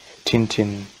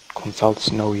Tintin consults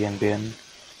Snowy and then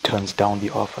turns down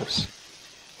the offers.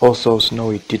 Also,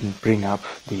 Snowy didn't bring up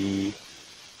the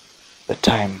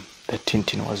time that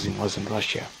Tintin was in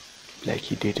Russia, like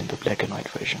he did in the black and white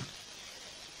version.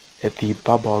 At the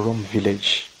Babarum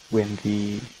village, when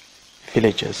the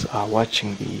villagers are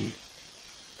watching the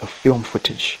film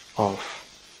footage of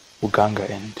Uganga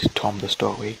and Tom the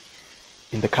Stowaway,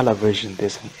 in the color version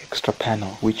there's an extra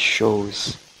panel which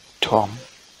shows Tom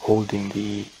holding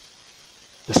the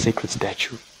sacred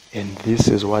statue, and this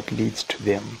is what leads to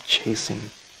them chasing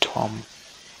Tom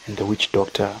and the witch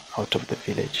doctor out of the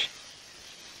village.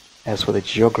 As for the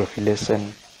geography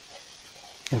lesson,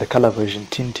 in the color version,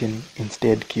 Tintin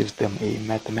instead gives them a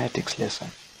mathematics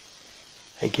lesson.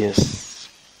 I guess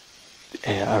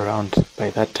around by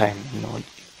that time,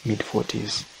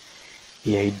 mid-40s,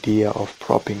 the idea of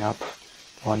propping up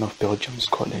one of Belgium's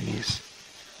colonies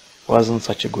wasn't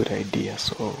such a good idea,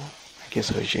 so I guess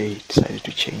Hergé decided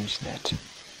to change that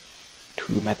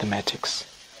to mathematics.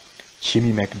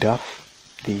 Jimmy Macduff,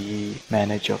 the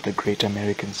manager of the Great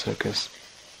American Circus,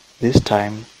 this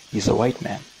time he's a white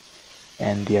man,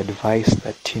 and the advice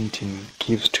that Tintin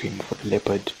gives to him for the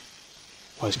leopard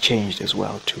was changed as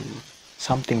well to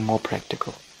something more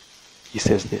practical. He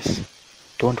says this: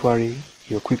 "Don't worry,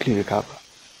 he'll quickly recover.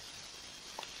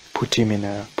 Put him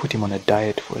on a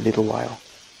diet for a little while,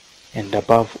 and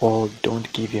above all,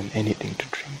 don't give him anything to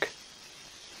drink."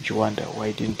 You wonder,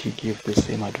 why didn't he give the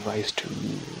same advice to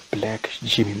Black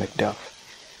Jimmy Macduff?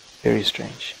 Very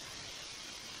strange.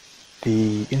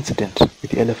 The incident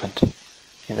with the elephant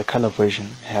in the color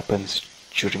version happens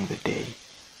during the day,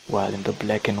 while in the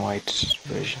black and white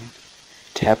version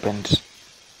it happened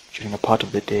during a part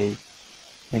of the day,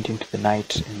 went into the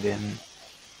night, and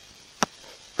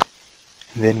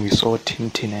then we saw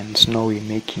Tintin and Snowy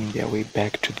making their way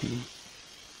back to the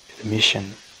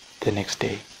mission the next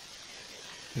day.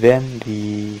 Then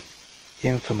the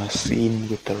infamous scene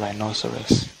with the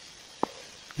rhinoceros.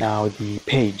 Now the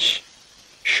page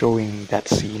showing that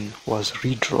scene was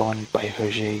redrawn by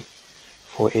Hergé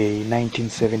for a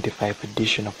 1975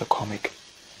 edition of the comic.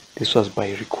 This was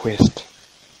by request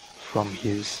from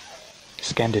his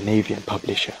Scandinavian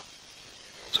publisher.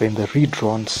 So in the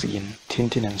redrawn scene,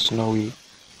 Tintin and Snowy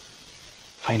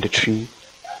find a tree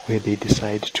where they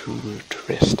decide to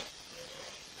rest.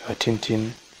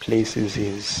 Tintin places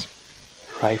his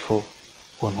rifle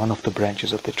on one of the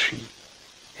branches of the tree,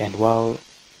 and while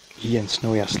he and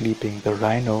Snowy are sleeping, the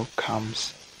rhino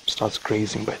comes, starts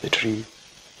grazing by the tree,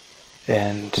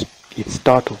 and it's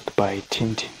startled by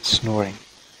Tintin snoring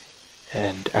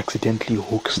and accidentally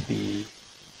hooks the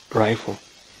rifle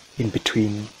in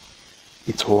between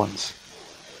its horns.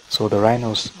 So the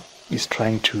rhino is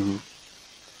trying to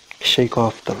shake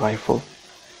off the rifle.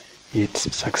 It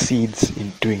succeeds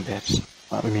in doing that.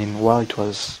 While it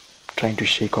was trying to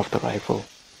shake off the rifle,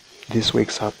 this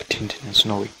wakes up Tintin and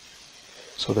Snowy.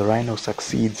 So the rhino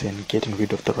succeeds in getting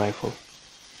rid of the rifle.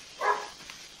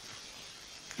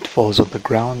 It falls on the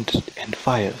ground and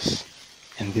fires,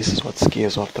 and this is what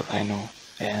scares off the rhino,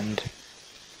 and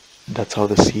that's how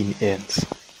the scene ends.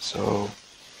 So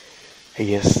I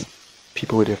guess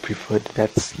people would have preferred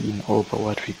that scene over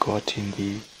what we got in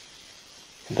the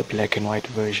black and white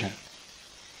version.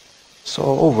 So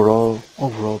overall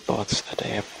thoughts that I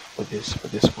have for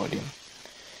this volume,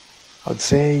 I would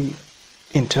say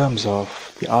in terms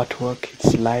of the artwork,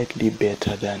 it's slightly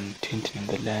better than Tintin in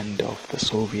the Land of the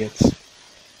Soviets,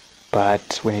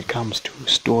 but when it comes to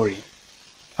story,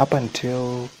 up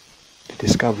until the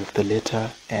discovery of the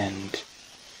letter and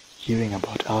hearing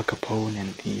about Al Capone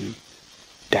and the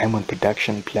diamond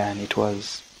production plan, it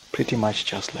was pretty much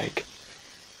just like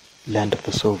Land of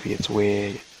the Soviets,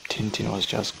 where Tintin was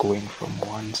just going from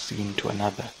one scene to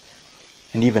another.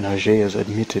 And even Hergé has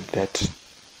admitted that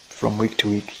from week to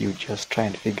week you just try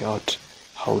and figure out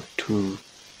what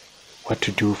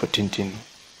to do for Tintin.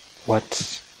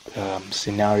 What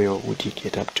scenario would he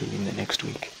get up to in the next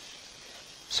week?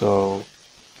 So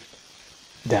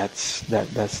that's the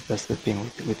thing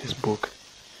with this book.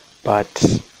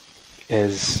 But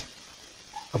as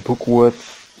a book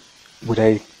would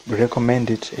I recommend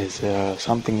it as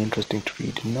something interesting to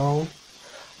read? No,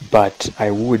 but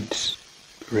I would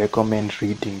recommend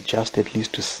reading just at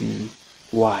least to see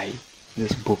why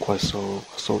this book was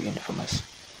so infamous.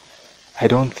 I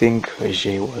don't think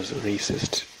Hergé was a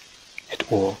racist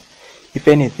at all. If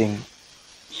anything,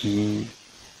 he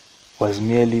was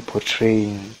merely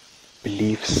portraying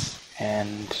beliefs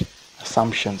and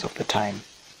assumptions of the time.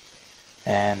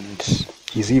 And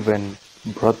he's even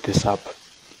brought this up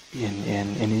in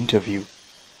an interview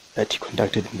that he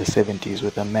conducted in the 70s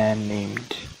with a man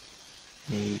named,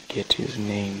 let me get his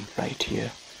name right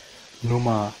here,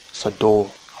 Numa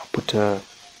Sadol. I'll put a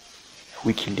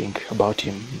wiki link about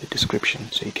him in the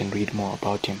description so you can read more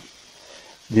about him.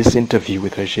 This interview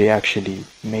with Hergé actually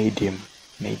made him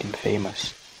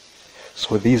famous.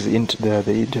 So these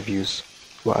the interviews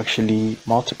were actually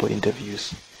multiple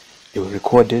interviews. They were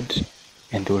recorded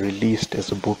and they were released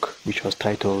as a book, which was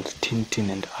titled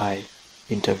Tintin I,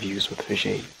 Interviews with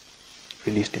Hergé,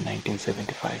 released in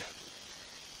 1975.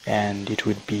 And it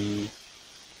would be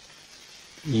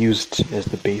used as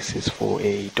the basis for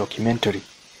a documentary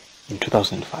in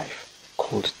 2005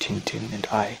 called Tintin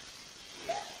I.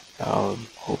 I'm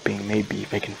hoping maybe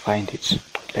if I can find it,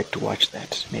 I'd like to watch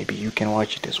that. Maybe you can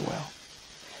watch it as well.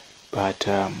 But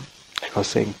like I was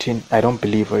saying, I don't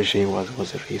believe Hergé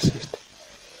was a racist.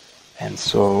 And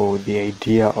so the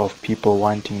idea of people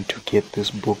wanting to get this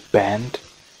book banned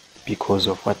because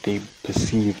of what they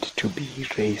perceived to be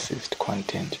racist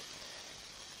content,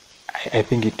 I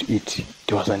think it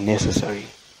was unnecessary,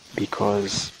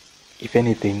 because if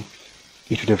anything,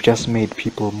 it would have just made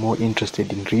people more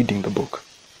interested in reading the book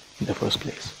in the first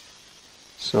place.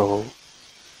 So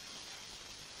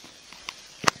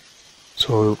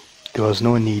there was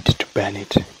no need to ban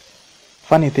it.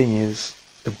 Funny thing is,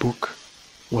 the book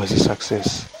was a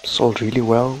success, sold really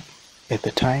well at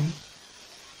the time,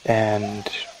 and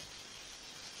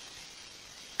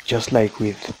just like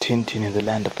with Tintin in the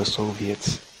Land of the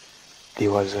Soviets,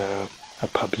 there was a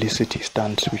publicity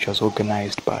stunt which was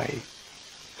organized by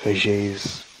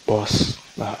Hergé's boss,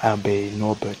 Abbe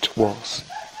Norbert Walls,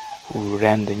 who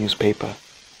ran the newspaper,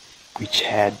 which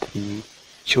had the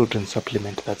children's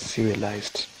supplement that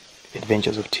serialized the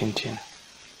adventures of Tintin.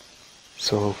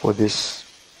 So for this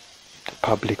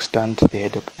public stunt, they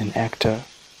had an actor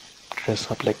dress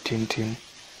up like Tintin,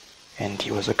 and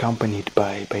he was accompanied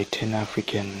by 10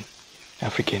 African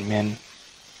men.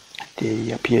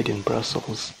 They appeared in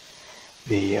Brussels,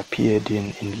 they appeared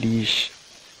in Liège,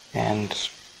 and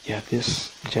yeah,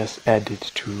 this just added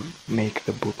to make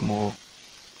the book more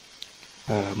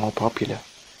popular.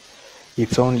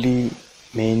 It's only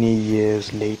many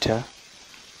years later,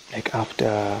 like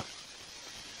after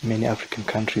many African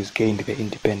countries gained their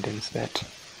independence, that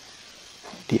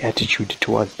the attitude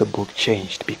towards the book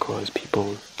changed, because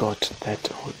people thought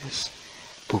that this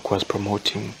book was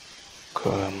promoting,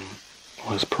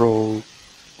 was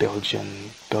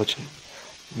pro-Belgian,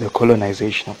 the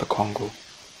colonization of the Congo.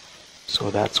 So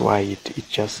that's why it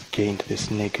just gained this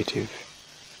negative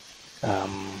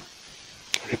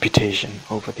reputation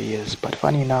over the years. But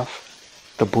funny enough,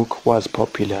 the book was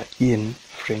popular in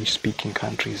French-speaking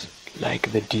countries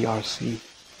like the DRC.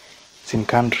 It's in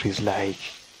countries like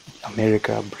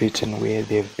America, Britain, where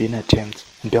there have been attempts,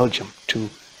 Belgium too,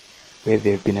 where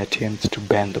there have been attempts to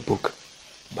ban the book.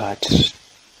 But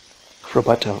from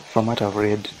what I've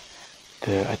read,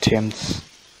 the attempts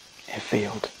have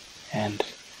failed, and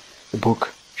the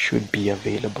book should be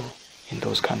available in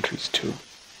those countries too.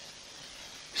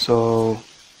 So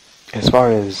as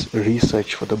far as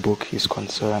research for the book is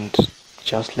concerned,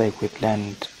 just like with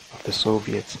Land of the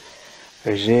Soviets,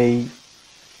 Hergé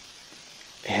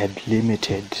had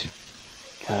limited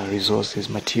resources,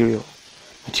 materials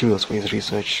for his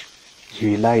research.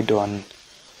 He relied on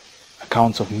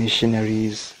accounts of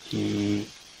missionaries. He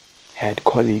had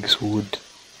colleagues who would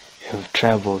have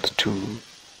traveled to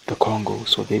the Congo,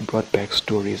 so they brought back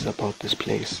stories about this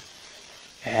place.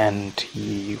 And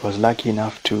he was lucky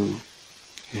enough to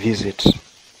visit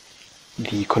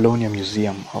the Colonial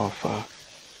Museum of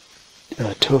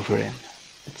Tuveren.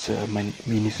 It's a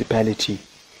municipality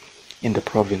in the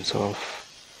province of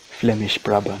Flemish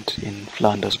Brabant in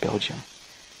Flanders, Belgium.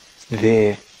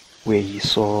 There where he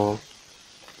saw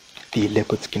the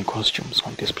leopard skin costumes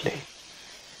on display.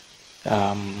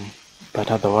 But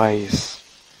otherwise,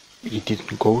 he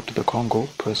didn't go to the Congo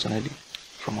personally,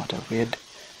 from what I've read.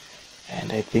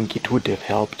 And I think it would have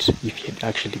helped if he had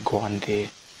actually gone there,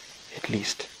 at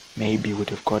least. Maybe would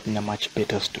have gotten a much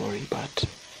better story, but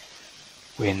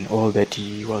when all that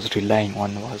he was relying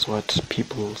on was what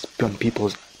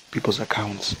people's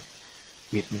accounts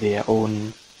with their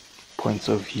own points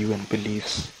of view and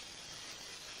beliefs,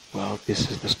 well, this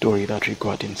is the story that we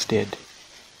got instead.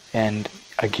 And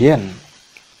again,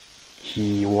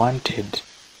 he wanted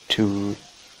to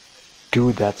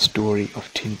do that story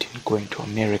of Tintin going to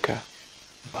America,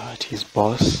 but his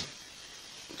boss,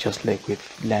 just like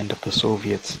with Land of the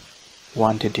Soviets,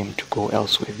 wanted him to go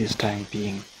elsewhere, this time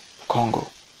being Congo.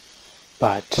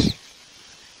 But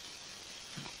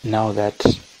now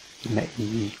that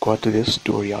he got this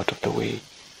story out of the way,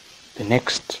 the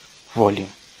next volume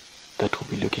that we'll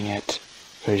be looking at,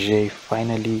 Hergé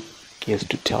finally gets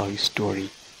to tell his story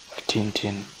of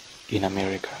Tintin in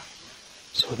America.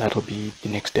 So that'll be the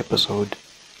next episode.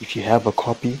 If you have a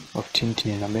copy of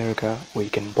Tintin in America, or you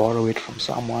can borrow it from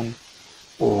someone,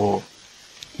 or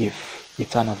if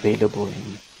it's unavailable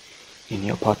in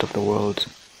your part of the world,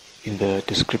 in the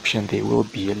description there will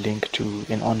be a link to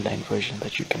an online version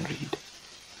that you can read.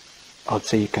 I'd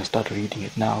say you can start reading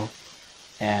it now,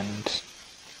 and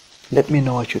let me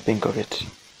know what you think of it.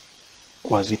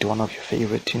 Was it one of your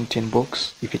favorite Tintin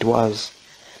books? If it was,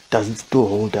 does it still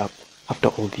hold up after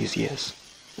all these years?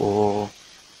 Or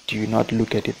do you not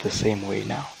look at it the same way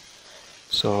now?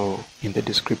 So in the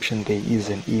description there is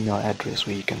an email address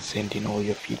where you can send in all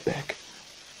your feedback.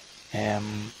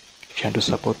 If you want to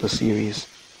support the series,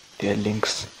 there are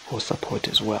links for support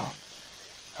as well.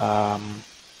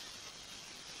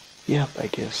 Yeah, I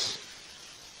guess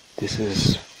this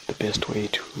is the best way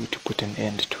to put an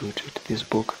end to this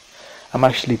book. I'm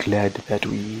actually glad that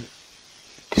we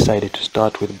decided to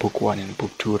start with book 1 and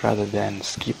book 2 rather than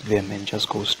skip them and just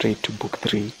go straight to book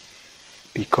 3,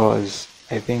 because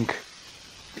I think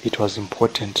it was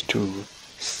important to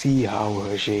see how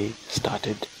Hergé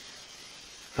started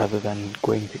rather than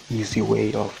going the easy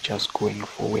way of just going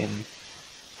for when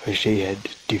Hergé had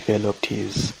developed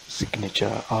his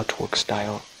signature artwork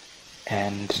style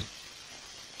and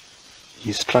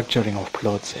his structuring of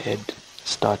plots had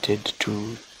started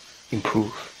to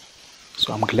improve.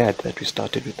 So I'm glad that we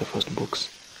started with the first books,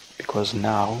 because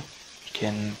now we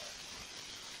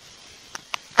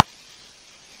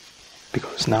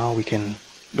can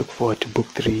look forward to book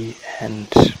 3, and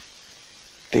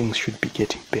things should be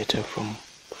getting better from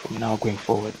now going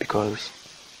forward, because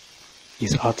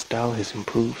his art style has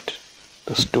improved.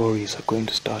 The stories are going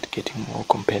to start getting more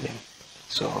compelling,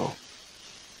 so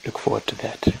look forward to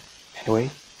that.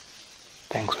 Anyway,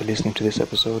 thanks for listening to this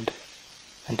episode.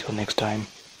 Until next time,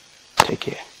 take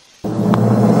care.